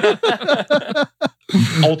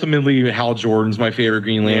 Ultimately, Hal Jordan's my favorite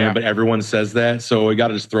Green Lantern, but everyone says that, so we got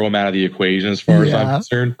to just throw him out of the equation as far as I'm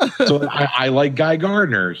concerned. So I like Guy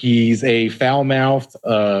Gardner. He's a foul-mouthed,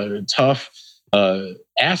 tough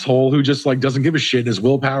asshole who just like doesn't give a shit. His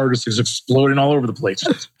willpower just is exploding all over the place.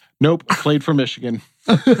 Nope, played for Michigan.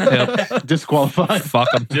 Disqualified.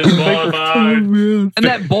 Fuck him. Disqualified. And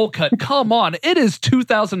that bowl cut, come on. It is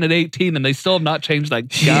 2018 and they still have not changed that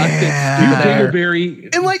goddamn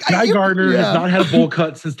Dingleberry. And like Guy Gardner has not had a bowl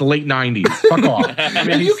cut since the late 90s. Fuck off. I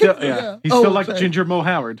mean, he's still like Ginger Mo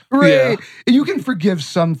Howard. Right. Yeah. And you can forgive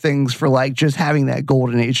some things for like just having that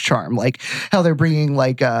golden age charm, like how they're bringing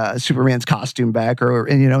like Superman's costume back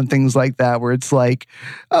and things like that, where it's like,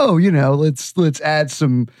 oh, let's add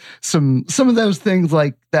some of those things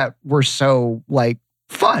like that were so like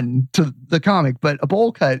fun to the comic, but a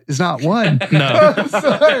bowl cut is not one. No. I'm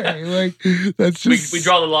sorry. Like that's just we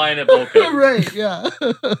draw the line at bowl cut. Right, yeah.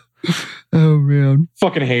 Oh man.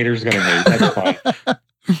 Fucking haters gonna hate. That's fine.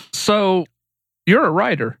 So you're a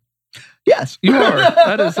writer. Yes. You are.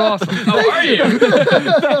 That is awesome. How are you? What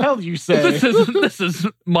the hell you say? This is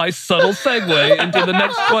my subtle segue into the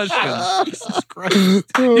next question. Jesus Christ.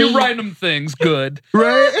 You write them things good.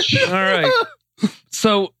 Right? All right.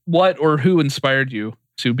 So what or who inspired you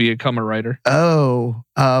to become a writer? Oh,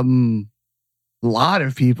 a lot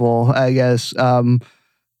of people, I guess.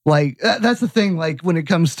 Like that's the thing, like when it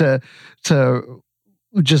comes to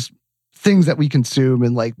just things that we consume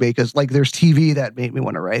and like make us like there's TV that made me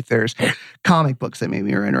want to write. There's comic books that made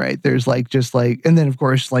me want to write. There's like just like, and then of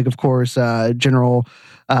course general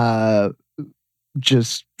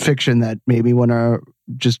just fiction that made me want to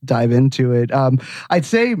just dive into it. I'd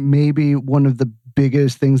say maybe one of the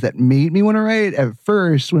biggest things that made me want to write at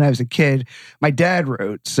first when I was a kid, my dad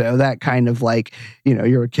wrote. So that kind of like,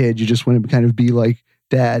 you're a kid, you just want to kind of be like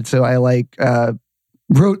dad. So I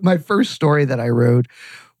wrote my first story that I wrote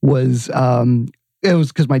was, it was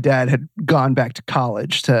because my dad had gone back to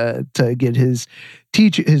college to get his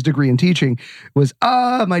degree in teaching. Was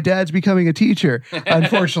my dad's becoming a teacher.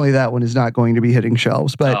 Unfortunately, that one is not going to be hitting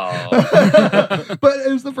shelves. But but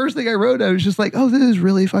it was the first thing I wrote. I was just like, oh, this is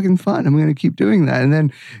really fucking fun. I'm going to keep doing that. And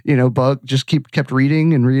then Bug just kept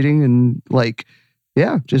reading and like.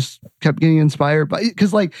 Yeah, just kept getting inspired by,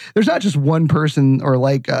 because like there's not just one person or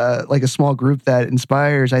like a small group that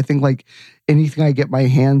inspires. I think like anything I get my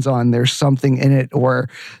hands on, there's something in it or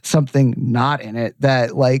something not in it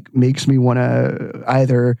that like makes me want to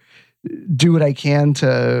either do what I can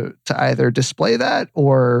to either display that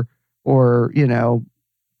or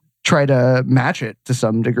try to match it to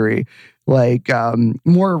some degree. Like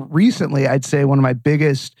more recently, I'd say one of my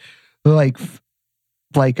biggest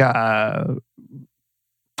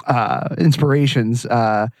inspirations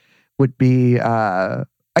would be I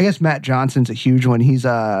guess Matt Johnson's a huge one. He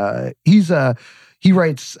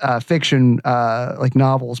writes fiction like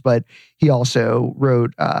novels, but he also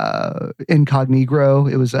wrote Incognito.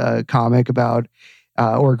 It was a comic about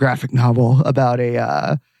or a graphic novel about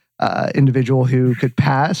a individual who could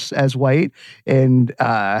pass as white and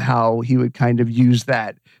how he would kind of use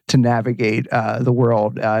that to navigate the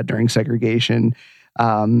world during segregation.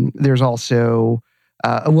 There's also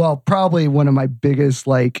probably one of my biggest,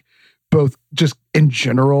 like, both just in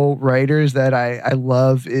general writers that I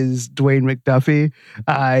love is Dwayne McDuffie.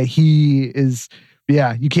 He is,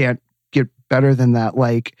 you can't get better than that.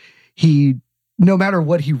 Like, no matter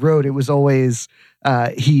what he wrote, it was always,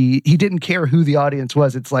 he didn't care who the audience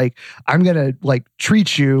was. It's like, I'm going to like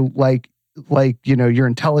treat you like you're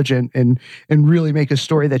intelligent and really make a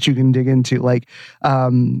story that you can dig into. Like,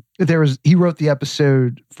 he wrote the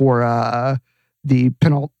episode for, the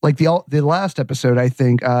last episode, I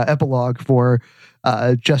think, epilogue for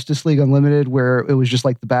Justice League Unlimited, where it was just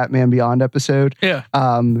like the Batman Beyond episode. Yeah.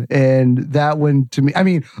 And that one to me, I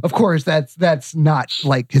mean, of course, that's not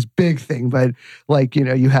like his big thing, but like,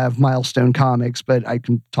 you have Milestone Comics, but I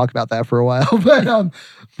can talk about that for a while.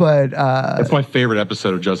 but that's my favorite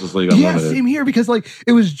episode of Justice League Unlimited. Yeah, same here, because like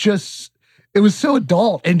it was so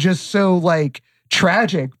adult and just so like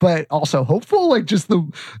tragic, but also hopeful. Like just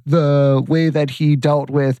the way that he dealt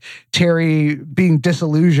with Terry being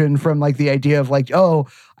disillusioned from like the idea of like, oh,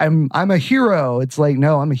 I'm a hero. It's like,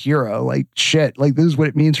 no, I'm a hero. Like shit. Like this is what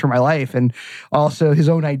it means for my life. And also his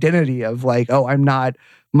own identity of like, oh, I'm not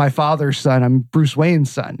my father's son. I'm Bruce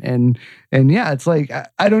Wayne's son. And yeah, it's like,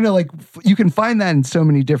 I don't know, like you can find that in so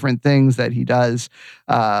many different things that he does,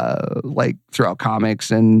 like throughout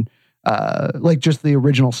comics and, like just the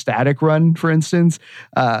original Static run, for instance,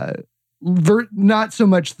 not so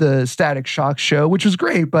much the Static Shock show, which was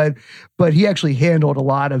great, but he actually handled a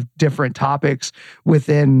lot of different topics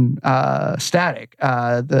within Static,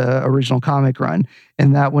 the original comic run.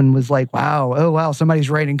 And that one was like, wow, somebody's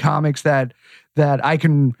writing comics that I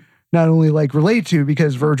can not only like relate to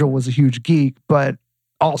because Virgil was a huge geek, but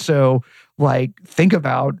also like think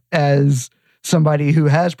about as somebody who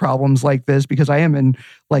has problems like this, because I am in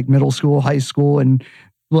like middle school, high school, and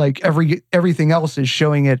like everything else is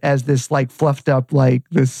showing it as this like fluffed up, like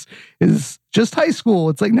this is just high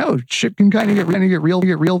school. It's like, no, shit can kind of get real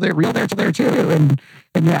there too. And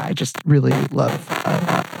yeah, I just really love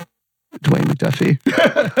Dwayne McDuffie.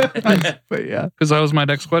 But yeah, because that was my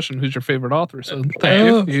next question. Who's your favorite author? So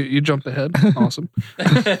thank you. You jumped ahead. Awesome.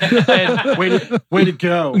 And way to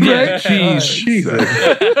go. Yeah, Jesus.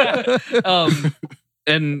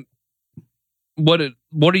 And what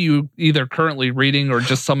are you either currently reading or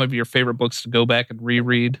just some of your favorite books to go back and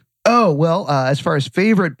reread? Oh, well, as far as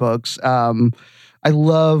favorite books, I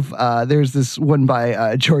love, there's this one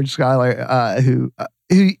by George Schuyler, who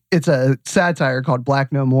it's a satire called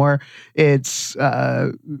Black No More. It's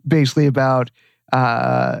basically about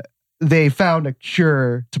they found a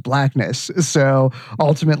cure to blackness. So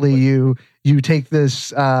ultimately, you take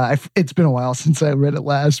this. It's been a while since I read it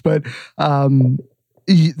last, but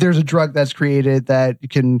there's a drug that's created that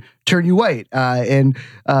can turn you white, and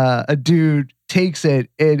a dude takes it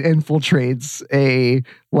and infiltrates a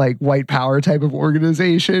like white power type of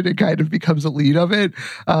organization and kind of becomes a lead of it.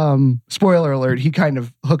 Spoiler alert, he kind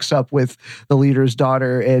of hooks up with the leader's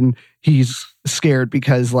daughter, and he's scared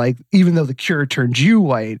because like even though the cure turned you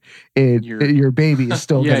white, your baby is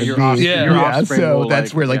still going to be your offspring. So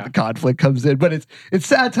that's where like the conflict comes in. But it's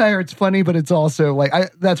satire. It's funny, but it's also like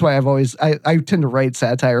that's why I tend to write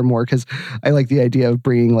satire more because I like the idea of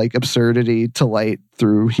bringing like absurdity to light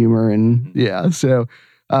through humor and So,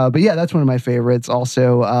 but yeah, that's one of my favorites.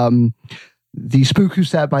 Also, The Spook Who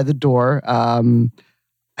Sat by the Door.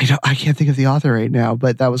 I can't think of the author right now,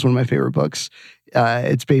 but that was one of my favorite books.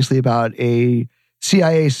 It's basically about a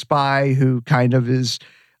CIA spy who kind of is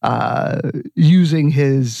using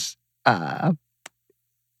his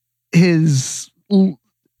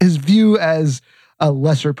view as a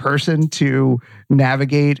lesser person to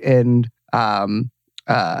navigate and kind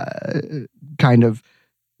of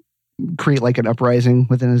create like an uprising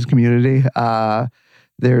within his community.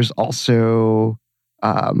 There's also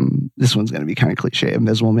this one's going to be kind of cliche.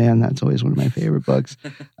 Invisible Man. That's always one of my favorite books.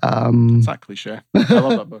 It's not cliche. I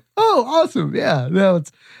love that book. Oh, awesome. Yeah. No,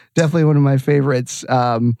 it's definitely one of my favorites.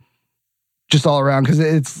 Just all around because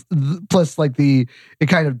it's plus like it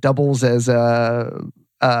kind of doubles as a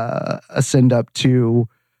send up to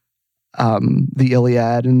the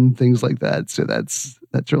Iliad and things like that. So that's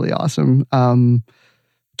really awesome.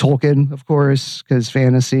 Tolkien, of course, because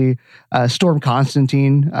fantasy. Storm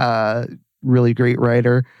Constantine, really great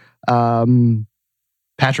writer.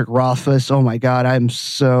 Patrick Rothfuss. Oh my God, I'm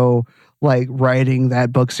so like writing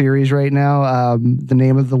that book series right now. The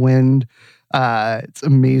Name of the Wind. It's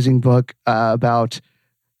an amazing book about.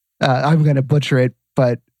 I'm going to butcher it,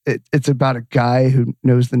 but it's about a guy who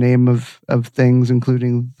knows the name of things,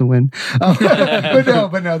 including the wind.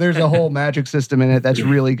 But no, there's a whole magic system in it that's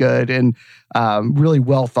really good and really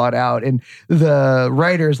well thought out. And the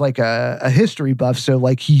writer's like a history buff, so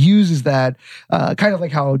like he uses that kind of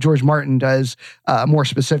like how George Martin does, more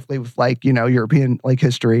specifically with like European like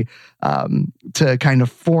history, to kind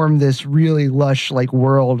of form this really lush like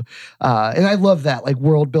world. And I love that like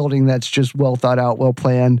world building that's just well thought out, well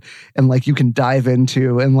planned, and like you can dive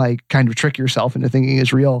into and like kind of trick yourself into thinking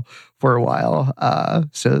is real for a while.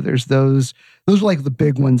 So there's those are like the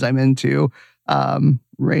big ones I'm into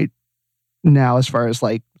right now as far as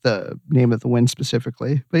like the Name of the Wind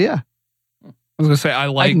specifically. But yeah, I was gonna say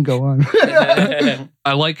I can go on.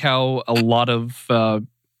 I like how a lot of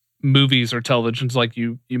movies or televisions, like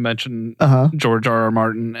you mentioned, George R.R.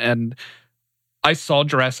 Martin, and I saw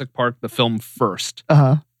Jurassic Park the film first,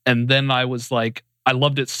 and then I was like, I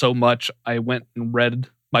loved it so much, I went and read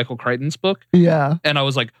Michael Crichton's book. Yeah. And I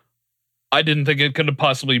was like, I didn't think it could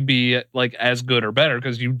possibly be like as good or better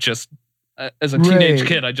because you just, as a teenage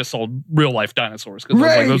kid, I just saw real life dinosaurs because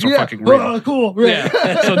those are fucking real. Oh, cool.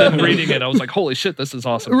 Yeah. So then reading it, I was like, holy shit, this is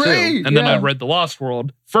awesome too. And then I read The Lost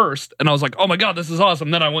World first and I was like, oh my God, this is awesome.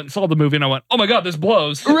 Then I went and saw the movie and I went, oh my God, this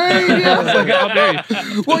blows. Right. Yeah. I was like, how dare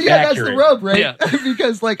you? Well, yeah, that's the rub, right? Yeah.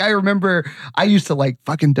 Because like I remember I used to like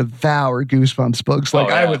fucking devour Goosebumps books. Like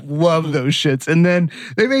I would love those shits. And then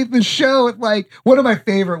they made the show with like one of my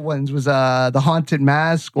favorite ones was The Haunted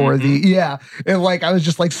Mask or and like I was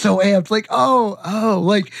just like so amped, like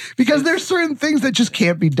like because there's certain things that just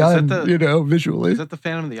can't be done, visually. Is that the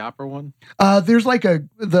Phantom of the Opera one? There's like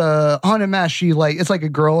the Haunted Mask. She like it's like a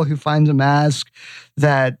girl who finds a mask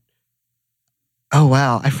that. Oh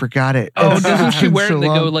wow, I forgot it. Oh, doesn't she wear it? They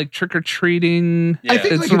go like trick or treating. Yeah. I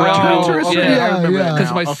think it's like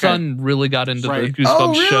because my son really got into the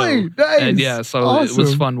Goosebumps show. Nice. And so it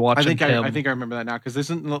was fun watching him. I think I remember that now because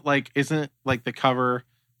isn't like the cover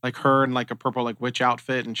like her in like a purple like witch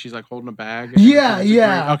outfit and she's like holding a bag? Yeah.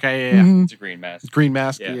 Okay, yeah. Mm-hmm. It's a green mask. Green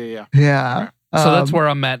mask. Yeah. So that's where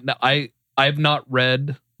I'm at. I've not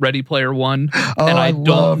read Ready Player One, and I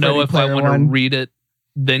don't know if I want to read it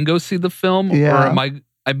then go see the film, or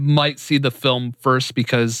I might see the film first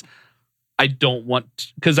because I don't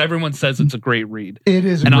want, because everyone says it's a great read. It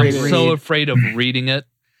is, and I'm so afraid of reading it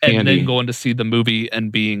and then going to see the movie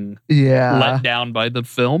and being let down by the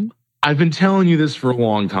film. I've been telling you this for a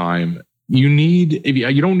long time. You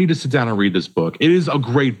don't need to sit down and read this book. It is a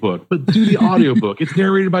great book, but do the audiobook. It's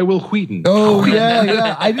narrated by Will Wheaton. Oh,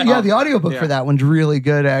 the audiobook for that one's really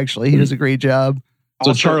good, actually. He does a great job. So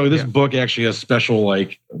also, Charlie, this book actually has special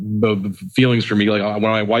feelings for me. Like when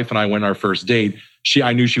my wife and I went on our first date,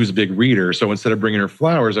 I knew she was a big reader. So instead of bringing her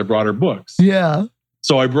flowers, I brought her books. Yeah.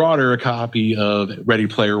 So I brought her a copy of Ready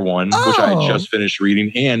Player One, which I had just finished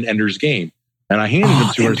reading, and Ender's Game. And I handed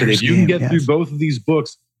them to her and said, if you can get through both of these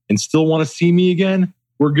books and still want to see me again,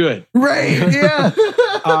 we're good. Right. Yeah.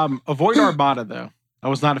 Avoid Armada though. I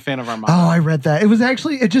was not a fan of Armada. Oh, I read that. It was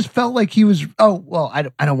actually, it just felt like he was, I don't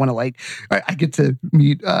want to like, I get to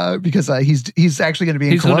meet, because he's actually going to be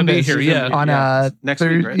in Columbus. Gonna be here, on next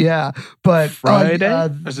week, right? Yeah. But Friday?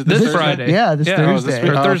 Is it This Thursday? Friday. Yeah, this Yeah, Thursday.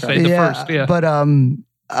 or Thursday, the first. Yeah. But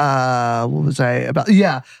what was I about?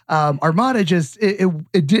 Yeah. Armada just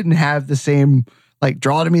it didn't have the same like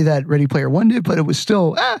draw to me that Ready Player One did, but it was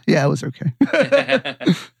still it was okay.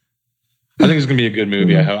 I think it's going to be a good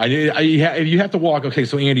movie. I hope. You have to walk. Okay,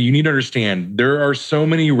 so Andy, you need to understand there are so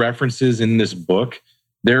many references in this book.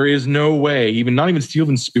 There is no way, not even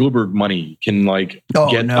Steven Spielberg money can like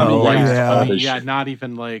get the rights to all this shit. Not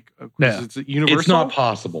even like It's Universal. It's not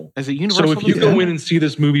possible. Is it Universal? So if you go in and see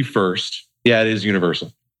this movie first, it is Universal.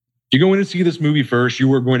 If you go in and see this movie first,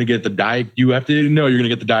 you are going to get the Diet. You have to know you're going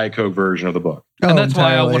to get the Diet Coke version of the book, and that's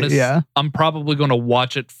why I want to. Yeah. I'm probably going to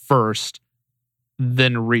watch it first,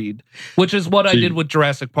 then read, which is what I did with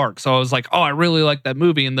Jurassic Park. So I was like, oh, I really like that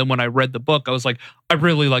movie, and then when I read the book, I was like, I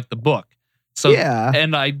really like the book. So yeah,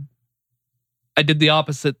 and I did the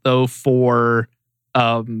opposite though for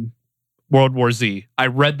World War Z. I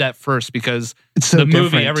read that first because it's so the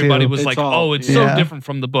movie everybody too. was It's like, all- it's so different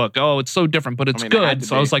from the book. Oh, it's so different, but it's I mean, it had good. to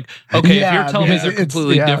So I be. was like, okay, if Yeah, you're telling me because they're it's-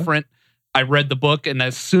 completely yeah. different, I read the book, and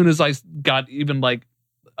as soon as I got even like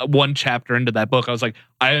one chapter into that book, I was like,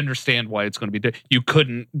 I understand why it's going to be different. You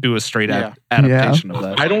couldn't do a straight adaptation of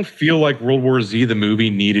that. I don't feel like World War Z, the movie,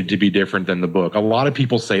 needed to be different than the book. A lot of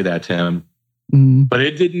people say that, Tim. But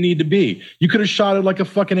it didn't need to be. You could have shot it like a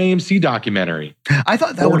fucking AMC documentary. I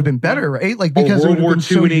thought that would have been better, right? Like because World it would War have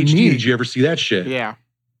been II so in HD. unique. Did you ever see that shit? Yeah.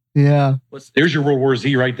 Yeah. There's your World War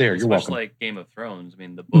Z right there. It's You're much welcome. like Game of Thrones. I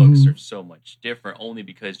mean, the books are so much different only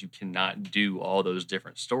because you cannot do all those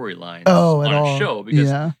different storylines on a show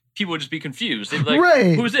because people would just be confused. They'd be like,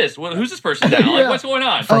 Right. who's this? Who's this person now? Like, what's going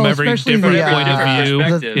on? From every especially different the, point of view.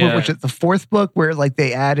 perspective. What was it, the fourth book where like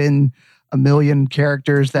they add in a million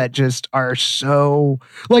characters that just are so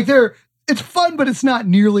like it's fun, but it's not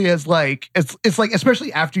nearly as like it's like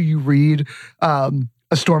especially after you read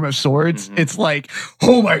A Storm of Swords, it's like,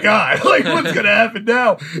 oh my God, like what's gonna happen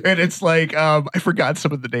now? And it's like I forgot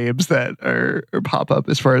some of the names that are pop up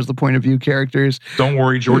as far as the point of view characters. Don't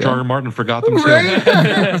worry, George R. R. Martin forgot them too.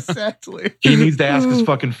 Right? Exactly. He needs to ask his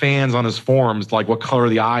fucking fans on his forums like what color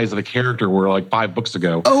the eyes of the character were like 5 books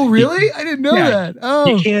ago. Oh, really? I didn't know that.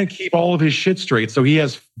 Oh, He can't keep all of his shit straight, so he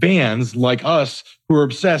has fans like us who are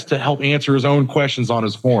obsessed to help answer his own questions on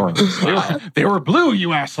his forums. They were blue,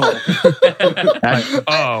 you asshole.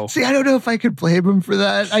 Oh, see, I don't know if I could blame him for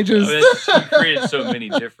that. I just You created so many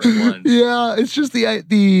different ones. yeah, it's just the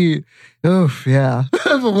the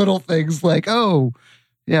little things like I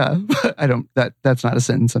don't that's not a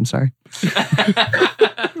sentence. I'm sorry.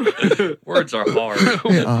 Words are hard.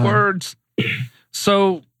 words.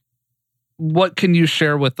 So, what can you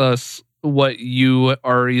share with us? What you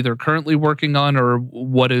are either currently working on or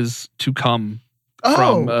what is to come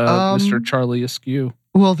from Mr. Charlie Eskew?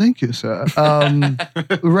 Well, thank you, sir.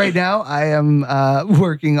 Right now, I am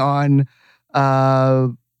working on.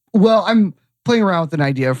 I'm playing around with an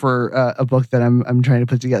idea for a book that I'm trying to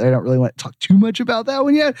put together. I don't really want to talk too much about that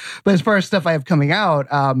one yet. But as far as stuff I have coming out,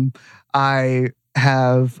 I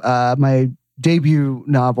have my debut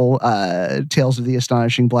novel, Tales of the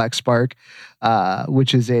Astonishing Black Spark,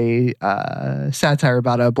 which is a satire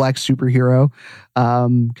about a black superhero,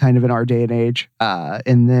 kind of in our day and age.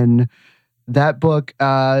 And then that book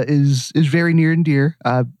is very near and dear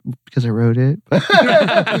because I wrote it,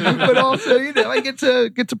 but also I get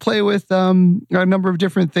to play with a number of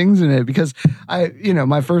different things in it because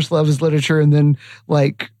my first love is literature and then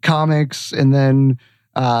like comics and then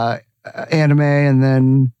anime and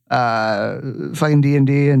then fucking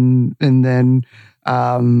D&D and then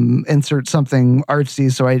insert something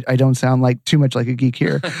artsy so I don't sound like too much like a geek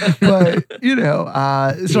here, but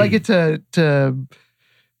so I get to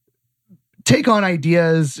take on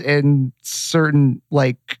ideas in certain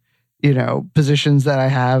positions that I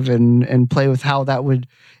have and play with how that would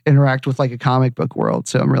interact with like a comic book world.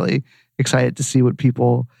 So I'm really excited to see what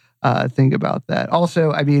people think about that.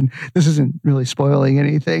 Also, I mean, this isn't really spoiling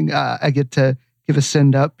anything. I get to give a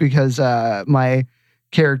send up because my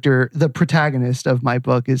character, the protagonist of my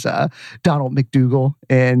book, is Donald McDougal,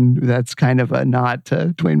 and that's kind of a nod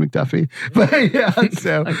to Dwayne McDuffie. But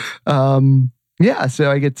so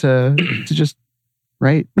I get to just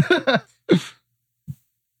write.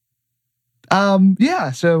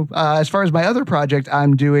 So as far as my other project,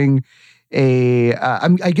 I'm doing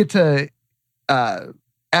I get to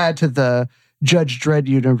add to the Judge Dredd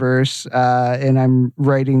universe, and I'm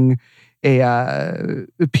writing a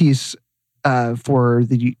piece for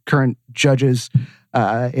the current judges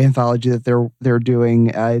anthology that they're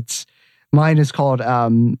doing. Mine is called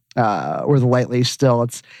Where the Light Lay Still.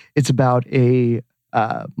 It's about an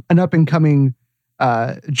up and coming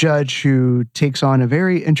judge who takes on a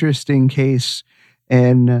very interesting case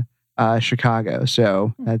in Chicago.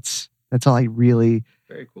 So that's all I really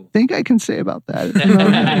very cool. think I can say about that.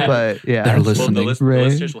 But yeah, they're listening. The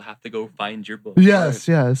listeners will have to go find your book. Yes.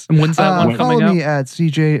 And when's that one coming follow out? me at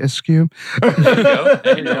CJ Eskew.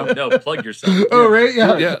 There you go. No, plug yourself. Oh, right?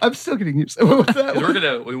 Yeah. I'm still getting used to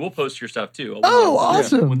that. We will post your stuff too.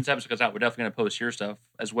 Awesome. When this episode comes out, we're definitely going to post your stuff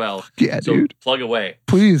as well. Yeah, so dude. Plug away.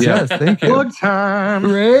 Please, yes, thank you. Plug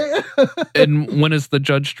time. Right? And when is the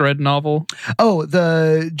Judge Dredd novel? Oh,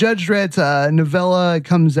 the Judge Dredd's novella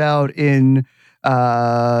comes out in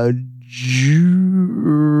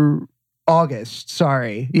August.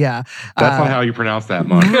 Sorry. Yeah. That's not how you pronounce that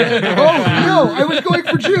month. Oh, no. I was going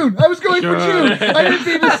for June. I didn't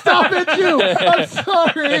mean to stop at June. I'm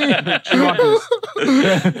sorry.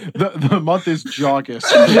 The month is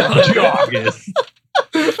Jawgust. August.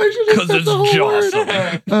 Because it's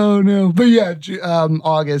Jocelyn. Oh no, but yeah,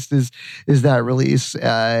 August is that release,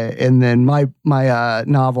 and then my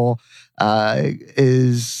novel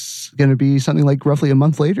is going to be something like roughly a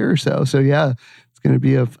month later or so. So yeah, it's going to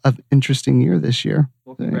be an interesting year this year.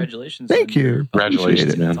 Well, congratulations! Thank you.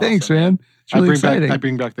 Congratulations, man. Thanks, man. It's really exciting. I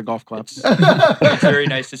bring back the golf clubs. It's very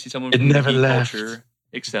nice to see someone from never geek left. culture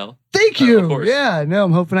excel. Thank you. Yeah, no,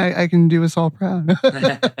 I'm hoping I can do us all proud.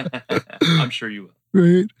 I'm sure you will.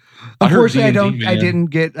 Right. Unfortunately, I didn't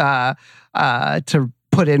get to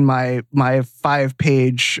put in my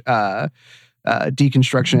 5-page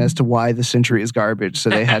deconstruction as to why the Century is garbage, so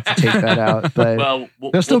they had to take that out. But there'll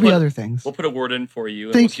still be other things. We'll put a word in for you.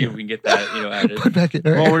 And Thank we'll see you. if we can get that added. Put back in.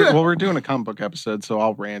 Well, we're doing a comic book episode, so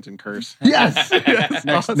I'll rant and curse. Yes.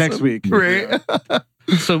 Next week. Right.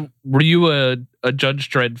 So, were you a Judge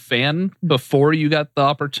Dredd fan before you got the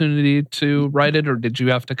opportunity to write it, or did you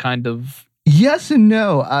have to kind of? Yes and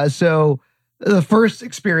no. So the first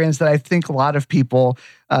experience that I think a lot of people,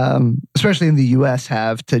 especially in the US,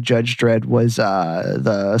 have to Judge Dredd was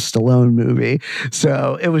the Stallone movie.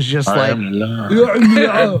 So it was just so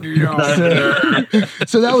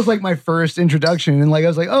that was like my first introduction. And like I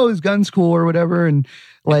was like, oh, his gun's cool or whatever. And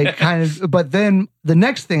like kind of, but then the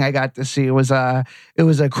next thing I got to see was it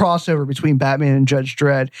was a crossover between Batman and Judge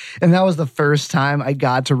Dredd, and that was the first time I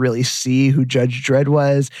got to really see who Judge Dredd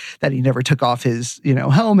was. That he never took off his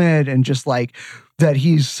helmet, and just like that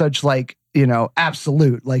he's such like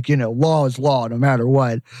absolute, like law is law no matter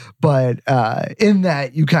what. But in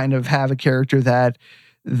that you kind of have a character that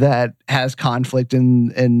has conflict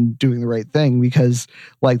in doing the right thing, because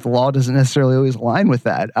like the law doesn't necessarily always align with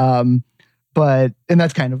that. And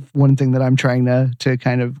that's kind of one thing that I'm trying to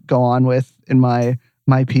kind of go on with in my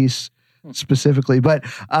piece specifically. But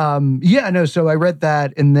so I read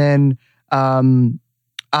that, and then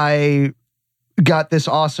I got this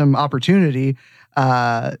awesome opportunity,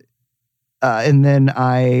 and then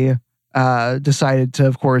I decided to,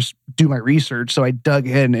 of course, do my research. So I dug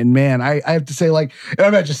in, and man, I have to say, like, and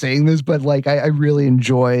I'm not just saying this, but like, I really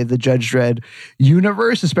enjoy the Judge Dredd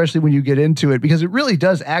universe, especially when you get into it, because it really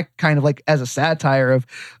does act kind of like as a satire of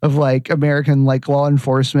like American like law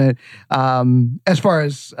enforcement, as far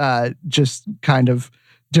as just kind of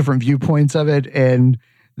different viewpoints of it. And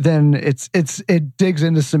then it digs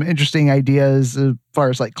into some interesting ideas as far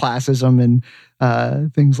as like classism and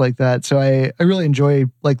things like that. So I really enjoy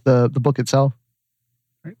like the book itself.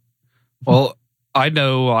 Well, I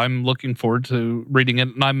know I'm looking forward to reading it,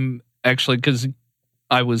 and I'm actually, because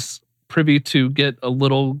I was privy to get a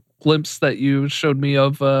little glimpse that you showed me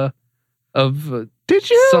of did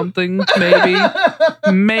you something maybe,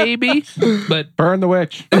 but burn the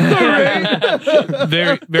witch.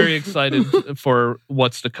 Very, very excited for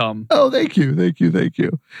what's to come. Oh, thank you.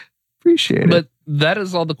 Appreciate it. But that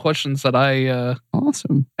is all the questions that I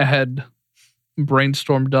awesome had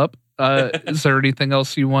brainstormed up. Is there anything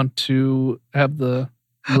else you want to have the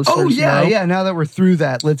listeners know? Yeah. Now that we're through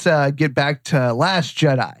that, let's get back to Last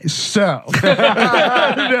Jedi. So,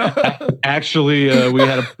 actually, we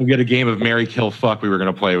had a game of Marry, Kill, Fuck. We were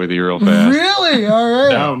going to play with you real fast. Really? All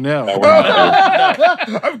right. No. All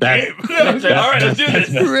right, let's do this.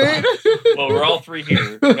 Right? Well, we're all three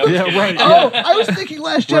here. No, right. Oh, I was thinking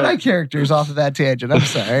Last Jedi characters off of that tangent. I'm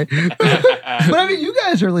sorry. But I mean, you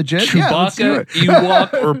guys are legit. Chewbacca,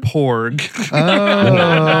 Ewok, or Porg.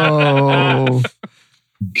 Oh.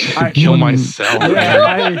 I kill myself.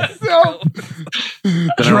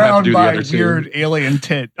 Drowned by weird alien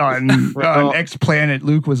tit on X planet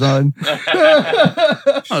Luke was on.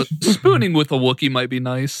 Spooning with a Wookiee might be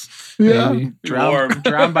nice. Yeah. Maybe.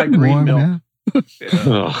 Drowned by green milk.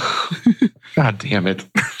 God damn it!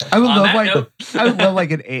 I would love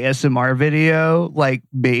like an ASMR video like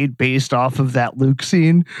made based off of that Luke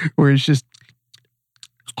scene where it's just.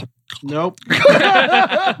 Nope.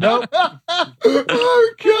 Nope.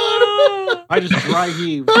 Oh god! I just dry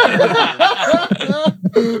heave.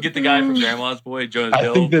 Get the guy from Grandma's Boy, Jonas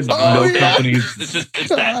Hill. I think that milk companies. It's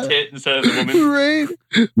that tit instead of the woman. Right.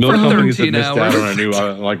 Milk companies have 13 missed hours. out on a new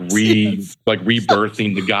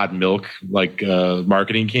rebirthing the God Milk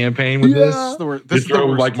marketing campaign with this. This is the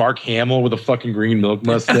worst. Like Mark Hamill with a fucking green milk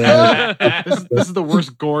mustache. This is the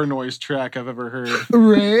worst gore noise track I've ever heard.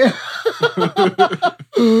 Right.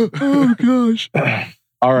 Oh gosh.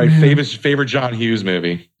 All right, favorite John Hughes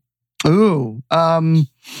movie. Ooh. I mean,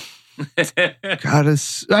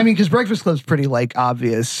 because Breakfast Club's pretty like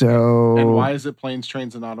obvious. So. And why is it Planes,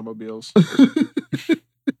 Trains, and Automobiles? That's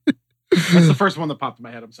the first one that popped in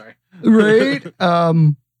my head. I'm sorry. Right.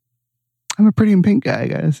 I'm a Pretty in Pink guy, I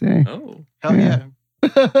gotta say. Oh, hell yeah. You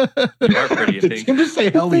are pretty, I Did think. Tim just say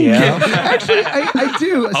hell yeah? Actually, I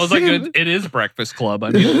do. I was like, it is Breakfast Club. I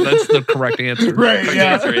mean, that's the correct answer. Right. The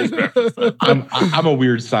Yeah. answer is Breakfast Club. I'm a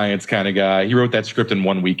weird science kind of guy. He wrote that script in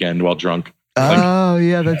one weekend while drunk. Oh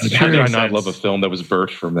yeah, that's How true. did I not love a film that was birthed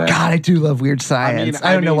from that? God, I do love weird science.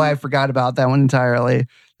 I don't know why I forgot about that one entirely.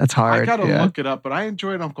 That's hard. I gotta look it up, but I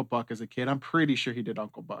enjoyed Uncle Buck as a kid. I'm pretty sure he did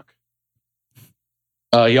Uncle Buck.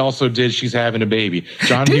 He also did She's Having a Baby.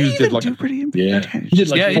 John Did Hughes he did even like do Pretty in Pink? he did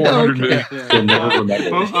like 400 movies. You'll never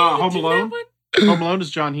remember. Home Alone. Home Alone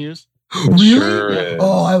is John Hughes. Really? Sure is.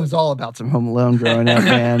 Oh, I was all about some Home Alone growing up,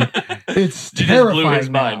 man. It's You just blew his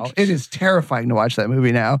terrifying now. mind. It is terrifying to watch that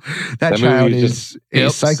movie now. That movie child is is a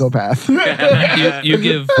Yep. psychopath. You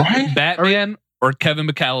give What? Batman or Kevin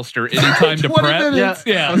McAllister any time to 20 prep. minutes.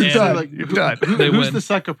 Yeah, I was gonna say, and like, done. They who's win. the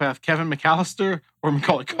psychopath? Kevin McAllister or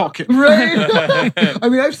Macaulay Culkin? Right? I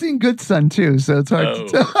mean, I've seen Good Son too, so it's hard to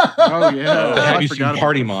tell. Oh yeah. Have I you seen forgot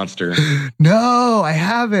Party Monster? No, I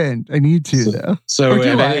haven't. I need to though. So Or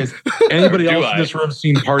do I? has anybody Do else I? in this room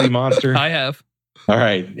seen Party Monster? I have. All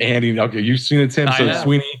right, Andy. Okay, you've seen it, Tim. I So have.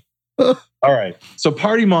 Sweeney. All right. So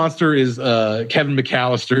Party Monster is Kevin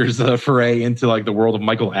McAllister's foray into like the world of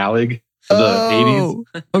Michael Alec of the 80s.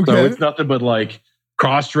 So Okay. it's nothing but like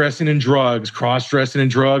cross-dressing and drugs,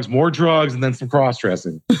 more drugs, and then some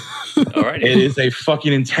cross-dressing. All right. It is a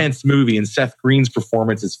fucking intense movie, and Seth Green's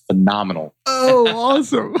performance is phenomenal. Oh,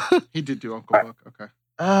 awesome. He did do Uncle Buck. Okay.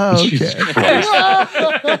 Oh, Jesus okay.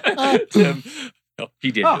 Christ. Tim,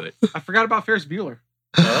 he did do it. I forgot about Ferris Bueller.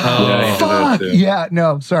 Yeah, Fuck. too. Yeah,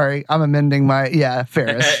 no, sorry. I'm amending my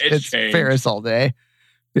Ferris. It's It's changed. Ferris all day.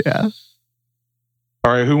 Yeah.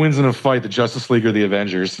 All right, who wins in a fight, the Justice League or the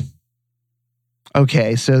Avengers?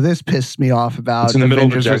 Okay, so this pissed me off about It's in the middle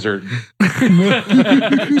of the Avengers. desert.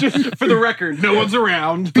 Just for the record, no one's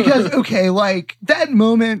around. Because okay, like that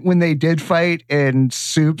moment when they did fight and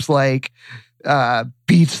Soup's like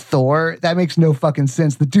beats Thor, that makes no fucking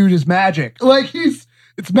sense. The dude is magic. Like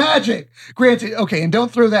it's magic. Granted, okay, and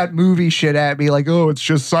don't throw that movie shit at me like, oh, it's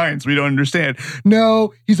just science. We don't understand.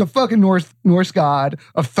 No, he's a fucking Norse god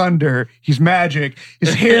of thunder. He's magic.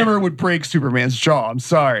 His hammer would break Superman's jaw. I'm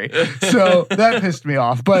sorry. So that pissed me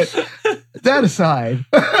off. But that aside.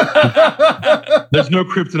 There's no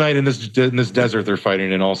kryptonite in this desert they're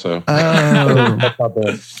fighting in also. Oh. That's not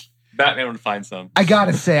bad. Batman would find some. I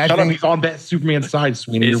gotta say, I Shut up, think he's on that Superman's side,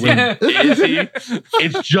 Sweeney. You're Is winning. he? Is he?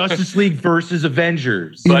 It's Justice League versus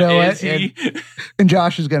Avengers. You But know is what? he? And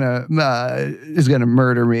Josh is gonna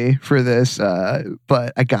murder me for this,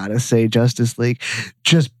 but I gotta say, Justice League,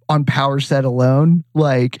 just on power set alone,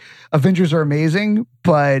 like Avengers are amazing,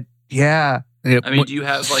 but yeah, I mean, do you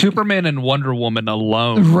have like Superman and Wonder Woman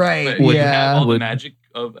alone? right, Would you have yeah. all the magic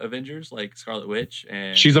of Avengers, like Scarlet Witch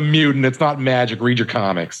and She's a mutant. It's not magic. Read your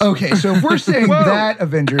comics. Okay, so if we're saying Whoa. that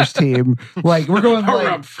Avengers team, like we're going like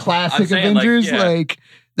I'm classic saying, like, Avengers, yeah. like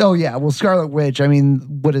oh yeah, well Scarlet Witch, I mean,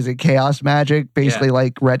 what is it? Chaos magic, basically Yeah.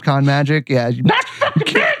 like retcon magic, yeah. That's fucking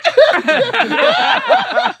bitch!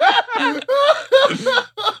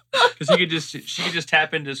 because she could just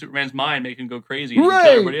tap into Superman's mind, make him go crazy, and kill Right,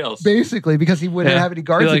 everybody else. basically because he wouldn't have any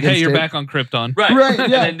guards Be like, against hey, you're it. back on Krypton. Right, Right,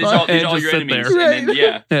 And yeah, then these all and your just sit enemies, there. and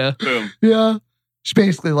then Yeah. boom. Yeah. It's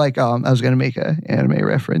basically like I was gonna make an anime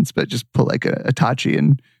reference, but just put like a Itachi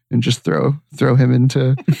and just throw him into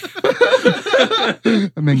a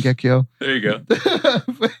Mangekyo. There you go.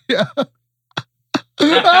 But, yeah.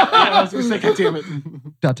 I was gonna say, God damn it.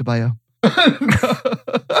 Databayo.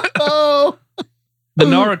 Oh, The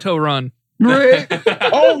Naruto run. right.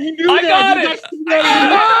 Oh, he knew I that. got Andy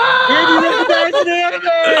recognized an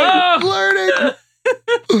anime. Learning.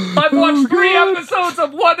 I've watched Oh, 3 God. episodes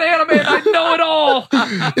of one anime and I know it all.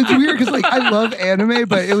 It's weird because like I love anime,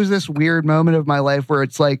 but it was this weird moment of my life where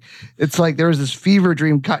it's like there was this fever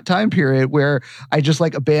dream time period where I just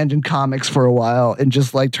like abandoned comics for a while and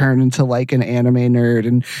just like turned into like an anime nerd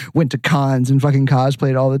and went to cons and fucking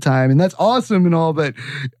cosplayed all the time. And that's awesome and all, but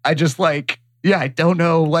I just like, yeah, I don't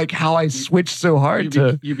know like how I switched so hard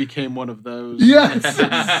you became one of those. Yes,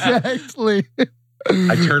 exactly.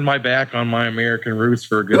 I turned my back on my American roots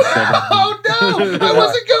for a good 7 years. Oh no! I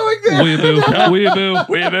wasn't going there. Weeaboo.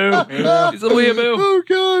 He's a weeaboo. Oh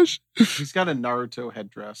gosh. He's got a Naruto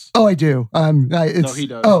headdress. Oh, I do. No, he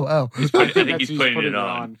does. Oh. I think he's putting it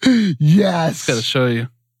on. Yes. Gotta show you.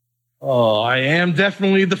 Oh, I am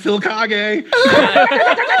definitely the Phil Kage.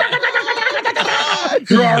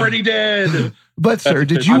 You're already dead. But sir,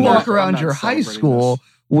 did you walk around your high school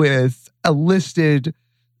with a listed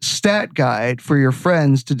stat guide for your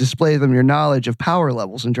friends to display them your knowledge of power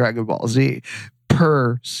levels in Dragon Ball Z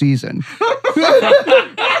per season?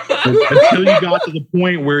 Until you got to the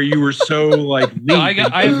point where you were so like, I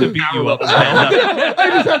have to beat you up. I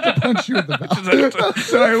just have to punch you in the mouth.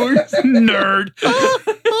 Sorry, nerd.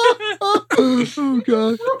 Oh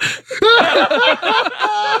god.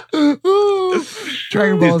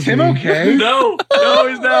 Dragon Ball Is Tim Z. okay? No,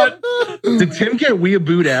 he's not. Did Tim get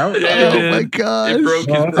weeabooed out? Oh my god. It broke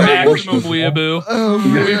his Maximum weeaboo.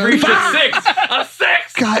 We reached a 6. A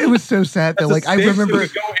 6. God, it was so sad that like I remember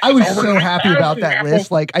I was so happy about that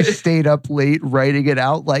list. Like I stayed up late writing it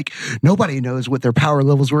out. Like nobody knows what their power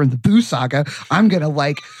levels were in the Boo Saga. I'm gonna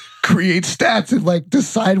like create stats and like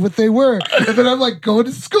decide what they were. And then I'm like going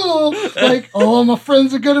to school, like, oh, my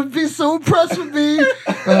friends are gonna be so impressed with me.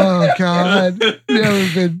 Oh god.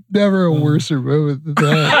 Never a worser moment than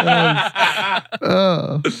that.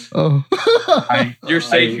 You're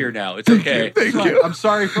safe here now. It's okay. Thank you. I'm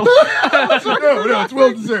sorry for. No, it's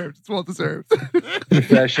well deserved. It's well deserved.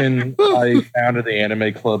 Confession, I founded the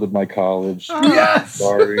anime club at my college. Yes.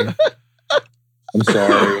 I'm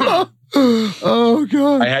sorry. Oh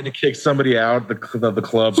god! I had to kick somebody out of the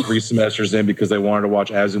club 3 semesters in because they wanted to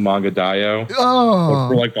watch Azumanga Daioh. Oh,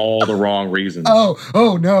 for like all the wrong reasons.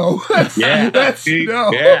 Oh no! Yeah,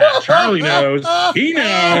 Charlie knows. He knows.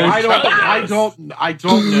 I don't know. I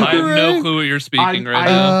have no clue what you're speaking right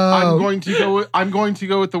now. I'm going to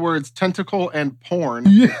go with the words tentacle and porn.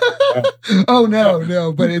 Yeah. Oh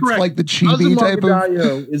no! But it's correct. Like the chibi type of.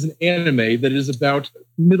 Daioh is an anime that is about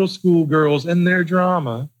middle school girls and their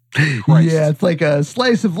drama. Christ. Yeah, it's like a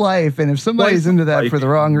slice of life, and if somebody's into that for the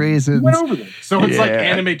wrong reasons, so it's like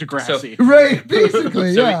anime Degrassi, right?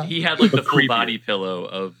 Basically, so he had like the full body pillow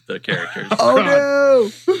of the characters. Oh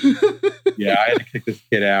no! Yeah, I had to kick this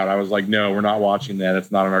kid out. I was like, no, we're not watching that.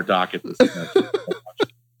 It's not on our docket this semester.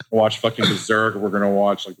 We'll watch fucking Berserk. We're gonna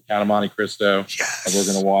watch like the Count of Monte Cristo. Yes. And we're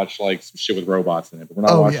gonna watch like some shit with robots in it. But we're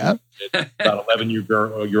not watching shit about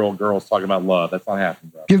 11-year-old girls talking about love. That's not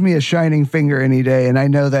happening, bro. Give me a shining finger any day, and I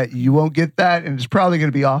know that you won't get that, and it's probably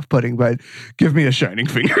going to be off-putting. But give me a shining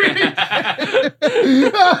finger. E.T.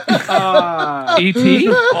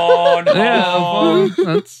 Oh no!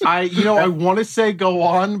 I want to say go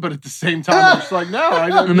on, but at the same time, I'm just like, no, I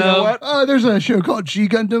don't. You know what? There's a show called G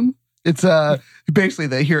Gundam. It's basically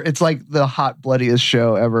it's like the hot bloodiest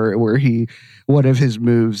show ever, where one of his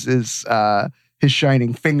moves is his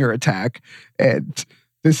shining finger attack, and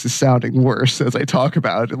this is sounding worse as I talk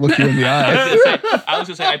about it. Look you in the eyes. I was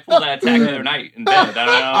gonna say I pulled that attack the other night in bed.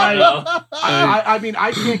 I don't know. I mean,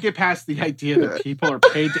 I can't get past the idea that people are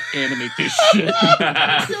paid to animate this shit.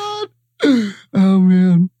 Oh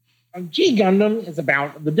man. G Gundam is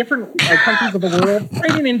about the different countries of the world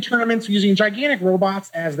fighting in tournaments using gigantic robots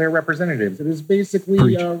as their representatives. It is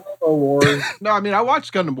basically Robo Wars. No, I mean, I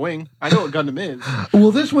watched Gundam Wing. I know what Gundam is.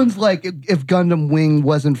 Well, this one's like if Gundam Wing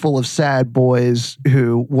wasn't full of sad boys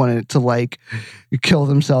who wanted to like kill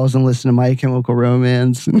themselves and listen to My Chemical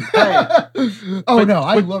Romance. Hey, I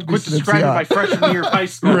love quit describing my freshman year of high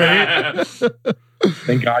school. Right?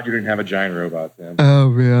 Thank God you didn't have a giant robot, Sam. Oh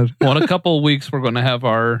man. Well, in a couple of weeks, we're going to have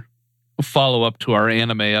our follow-up to our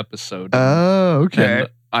anime episode. Oh, okay.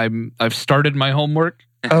 And I've started my homework.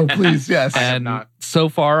 Oh, please, yes. And so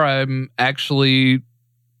far, I'm actually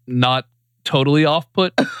not totally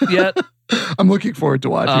off-put yet. I'm looking forward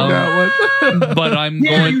to watching that one. But I'm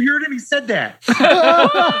going... you heard him. He said that.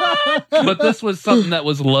 But this was something that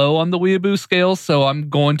was low on the Weeaboo scale, so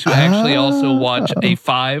I'm going to actually also watch a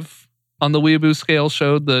 5 on the Weeaboo scale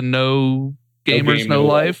show, the No Gamers, No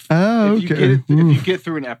Life. Oh, okay. If you get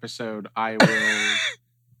through an episode, I will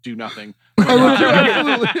do nothing.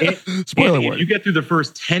 Spoiler warning. If you get through the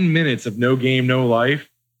first 10 minutes of No Game, No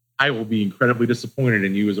Life, I will be incredibly disappointed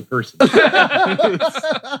in you as a person.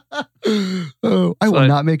 Oh, I will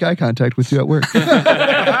not make eye contact with you at work.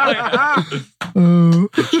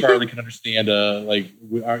 Charlie can understand like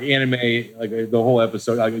our anime, like the whole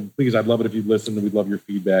episode. Please, I'd love it if you'd listen, and we'd love your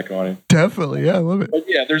feedback on it. Definitely, yeah, I love it. But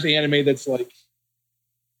yeah, there's anime that's like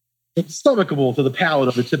it's stomachable to the palate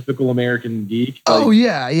of a typical American geek. Like,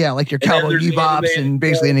 like your Cowboy Bebops and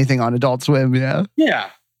basically anything on Adult Swim. Yeah,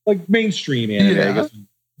 like mainstream anime. I guess.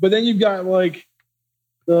 But then you've got like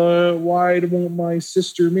the "Why Won't My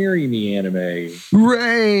Sister Marry Me" anime.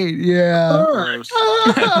 Right. Yeah.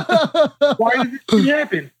 Why did this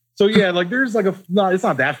happen? So yeah, like there's like it's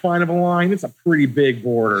not that fine of a line. It's a pretty big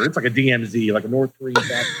border. It's like a DMZ, like a North Korean.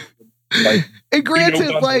 Like, and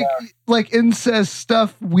granted, like incest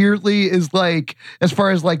stuff weirdly is like, as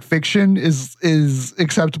far as like fiction is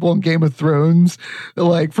acceptable in Game of Thrones,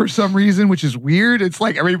 like for some reason, which is weird. It's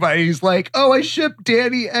like everybody's like, oh, I ship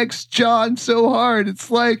Danny X John so hard.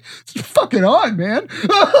 It's like, it's fucking on, man.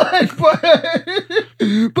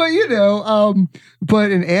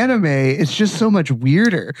 But in anime, it's just so much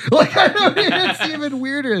weirder. Like, it's even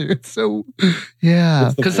weirder. It's so,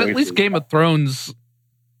 yeah. Because at least Game of Thrones,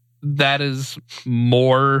 that is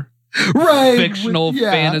more fictional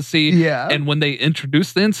fantasy. And when they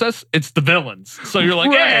introduce the incest, it's the villains. So you're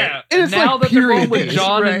like, yeah. And now that they're going with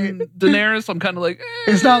Jon and Daenerys, I'm kind of like,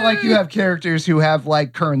 It's not like you have characters who have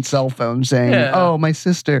like current cell phones saying, oh, my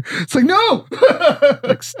sister. It's like, no.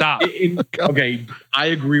 Like, stop. Okay, I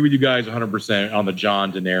agree with you guys 100% on the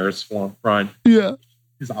Jon Daenerys front. Yeah.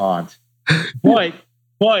 His aunt. But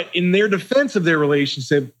in their defense of their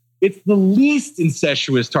relationship, it's the least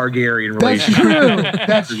incestuous Targaryen relationship.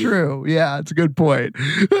 That's true. Yeah, it's a good point.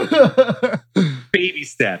 Baby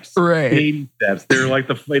steps. Right. Baby steps. They're like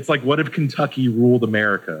it's like, what if Kentucky ruled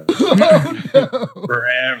America?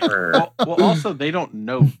 Forever. Well, also, they don't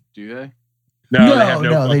know, do they?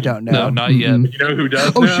 No, they don't know. No, not yet. You know who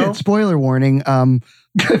does know? Oh, shit. Spoiler warning.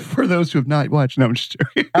 For those who have not watched. No, I'm just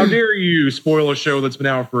joking. How dare you spoil a show that's been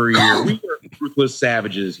out for a year? We are ruthless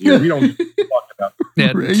savages here. We don't talk about it.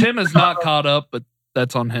 Yeah, Tim is not caught up, but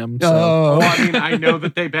that's on him. So. Oh, I mean, I know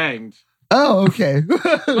that they banged. Oh, okay.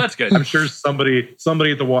 That's good. I'm sure somebody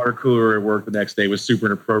at the water cooler at work the next day was super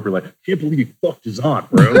inappropriate. Like, can't believe you fucked his aunt,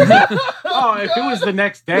 bro. If it was the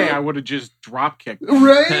next day, I would have just drop kicked.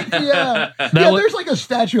 Right? Yeah. There's like a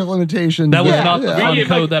statute of limitations. That was not the fun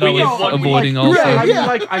code that I was avoiding also. Right, I mean,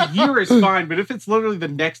 like a year is fine, but if it's literally the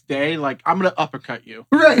next day, like I'm gonna uppercut you.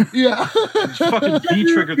 Right, yeah. Just fucking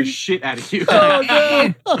de-trigger the shit out of you. Oh,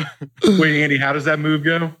 no. Wait, Andy, how does that move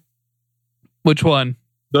go? Which one?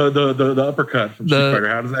 The uppercut from Street Fighter.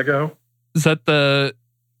 How does that go? Is that the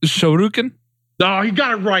Shoryuken? No, he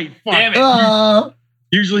got it right. Fuck. Damn it.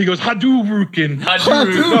 Usually he goes Hadouken.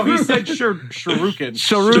 No, he said Shoryuken.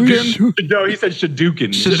 Shoryuken. No, he said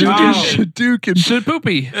Shadouken. Shadouken.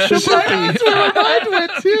 Shapoopy. That's where mine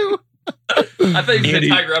went too. I thought you said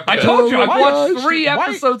Tiger Uppercut. I told you, I've watched 3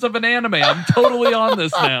 episodes of an anime. I'm totally on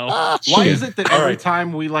this now. Why is it that every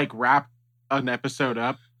time we like wrap an episode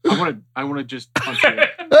up, I want to just punch you?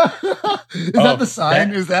 Is that the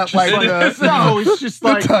sign? Is that like no? It's just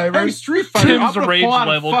like hey, Street Fighter. Tim's rage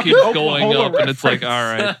level keeps going up, and it's like, all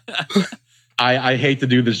right. I hate to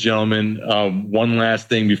do this, gentlemen. One last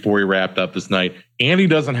thing before we wrapped up this night. Andy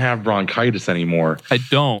doesn't have bronchitis anymore. I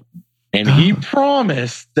don't. And he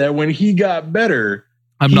promised that when he got better,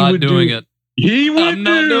 I'm not doing it. He would I'm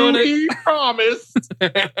not doing it. He promised.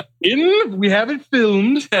 We have it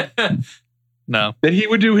filmed. No. That he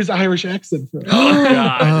would do his Irish accent for us. Oh,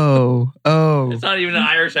 God. Oh. It's not even an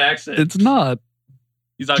Irish accent. It's not.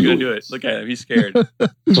 He's not going to do it. Look at him. He's scared. All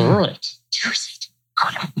right.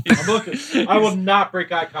 I will not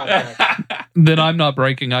break eye contact. Then I'm not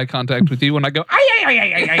breaking eye contact with you when I go, God!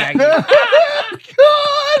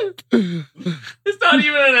 It's not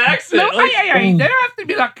even an accent. No, they have to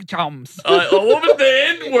be like chums. What was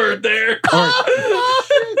the N word there? All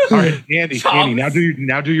right, Andy,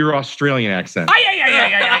 now do your Australian accent. Oh,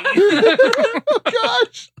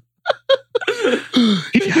 gosh.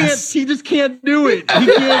 He just can't do it. He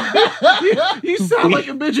can't. You sound like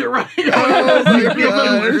a midget right now. Oh my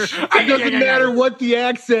gosh. It doesn't matter what the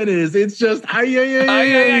accent is. It's just Oh,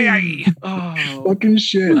 fucking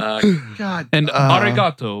shit. God. And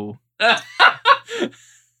arigato.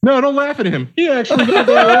 No, don't laugh at him. He actually got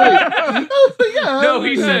that right. No,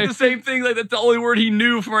 he said the same thing. Like that's the only word he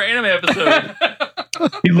knew from our anime episode.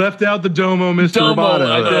 He left out the Domo, Mr. Domo, Roboto.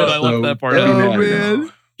 I did. I left that part out. Oh,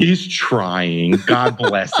 man. He's trying. God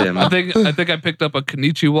bless him. I think I picked up a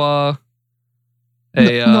konnichiwa.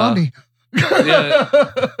 Nani.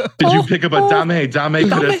 Did you pick up a dame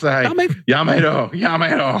kudasai? Yamero.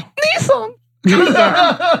 Nissan.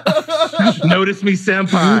 Notice me,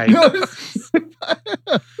 senpai.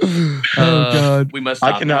 Oh God, we must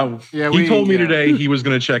stop. I cannot. He told me today he was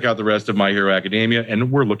going to check out the rest of My Hero Academia,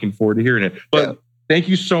 and we're looking forward to hearing it. But thank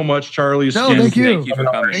you so much, Charlie. No, thank you. Thank you for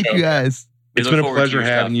coming. Thank you guys. It's been a pleasure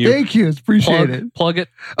having you. Thank you. It's appreciated. Plug it.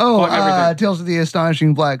 Oh, Tales of the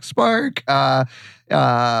Astonishing Black Spark,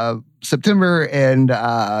 September, and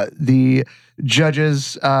the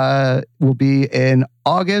judges will be in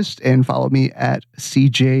August. And follow me at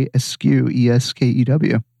CJ Eskew,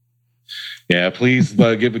 ESKEW. Yeah, please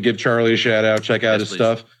give Charlie a shout out. Check out his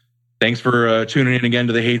stuff. Thanks for tuning in again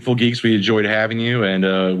to the Hateful Geeks. We enjoyed having you,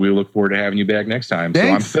 and we look forward to having you back next time.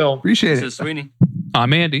 Thanks. So I'm Phil. Appreciate it. This is Sweeney.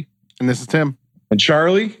 I'm Andy. And this is Tim. And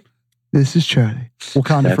Charlie. This is Charlie.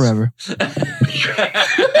 Wakanda forever.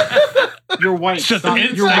 You're white. Shut Stop,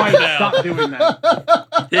 the you're white. down. Stop doing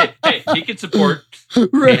that. Hey, he can support.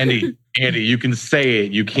 Right. Andy, you can say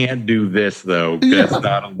it. You can't do this though.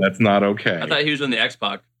 That's not okay. I thought he was in the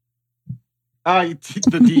X-Pac. The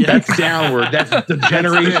DX. That's downward. That's the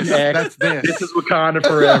Generation X. That's this. This is Wakanda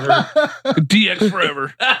forever. DX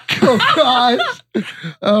forever. Oh gosh.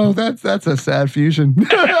 Oh, that's a sad fusion.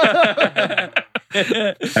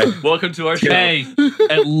 Welcome to our show. Hey,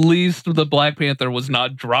 at least the Black Panther was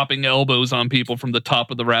not dropping elbows on people from the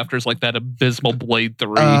top of the rafters like that abysmal Blade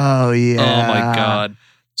 3. Oh yeah. Oh my God.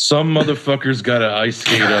 Some motherfuckers got to ice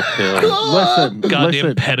skate uphill. Listen.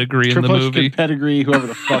 Goddamn pedigree in the movie. Pedigree, whoever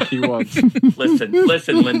the fuck he was.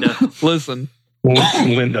 Listen, Linda. Listen.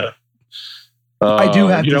 Linda. I do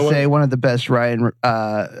have to say one of the best Ryan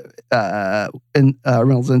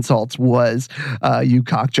Reynolds insults was you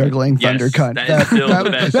cock juggling thunder cunt.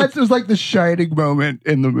 That was like the shining moment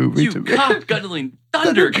in the movie to me. You cock juggling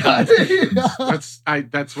thunder cunt.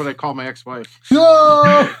 That's what I call my ex-wife.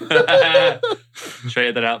 No. Should I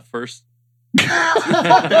get that out first?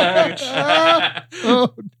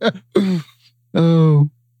 Oh.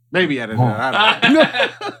 Maybe edit it. I don't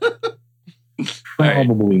know.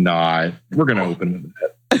 Probably not. We're gonna open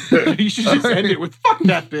it. You should just end it with "fuck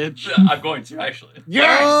that bitch." I'm going to actually.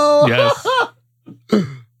 Yes. Oh. Yes.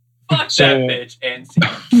 Fuck that bitch and see.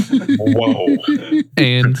 Whoa.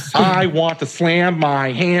 And I want to slam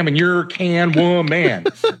my ham in your can, woman.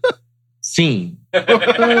 Scene.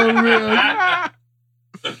 I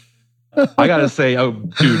gotta say,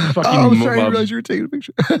 dude, fucking. I was trying to realize you were taking a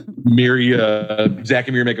picture. Zach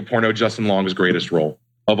and Miri make a porno. Justin Long's greatest role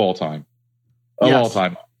of all time. Of all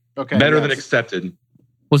time. Okay. Better than Accepted.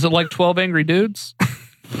 was it like 12 Angry Dudes?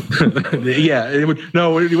 Yeah. It would,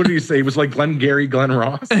 no, what did you say? It was like Glenn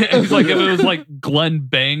Ross. It's like if it was like Glenn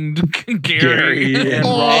banged Gary and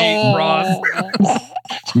Ross.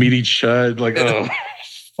 Meaty Chud. Like, oh.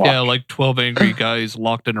 Fuck. Yeah, like 12 angry guys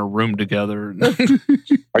locked in a room together.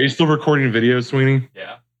 Are you still recording videos, Sweeney?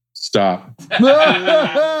 Yeah. Stop.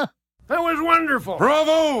 That was wonderful.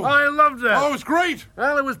 Bravo! I loved that. Oh, it was great.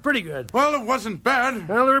 Well, it was pretty good. Well, it wasn't bad.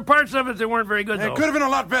 Well, there were parts of it that weren't very good, though. It could have been a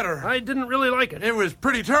lot better. I didn't really like it. It was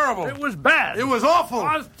pretty terrible. It was bad. It was awful. It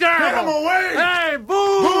was terrible. Get him away!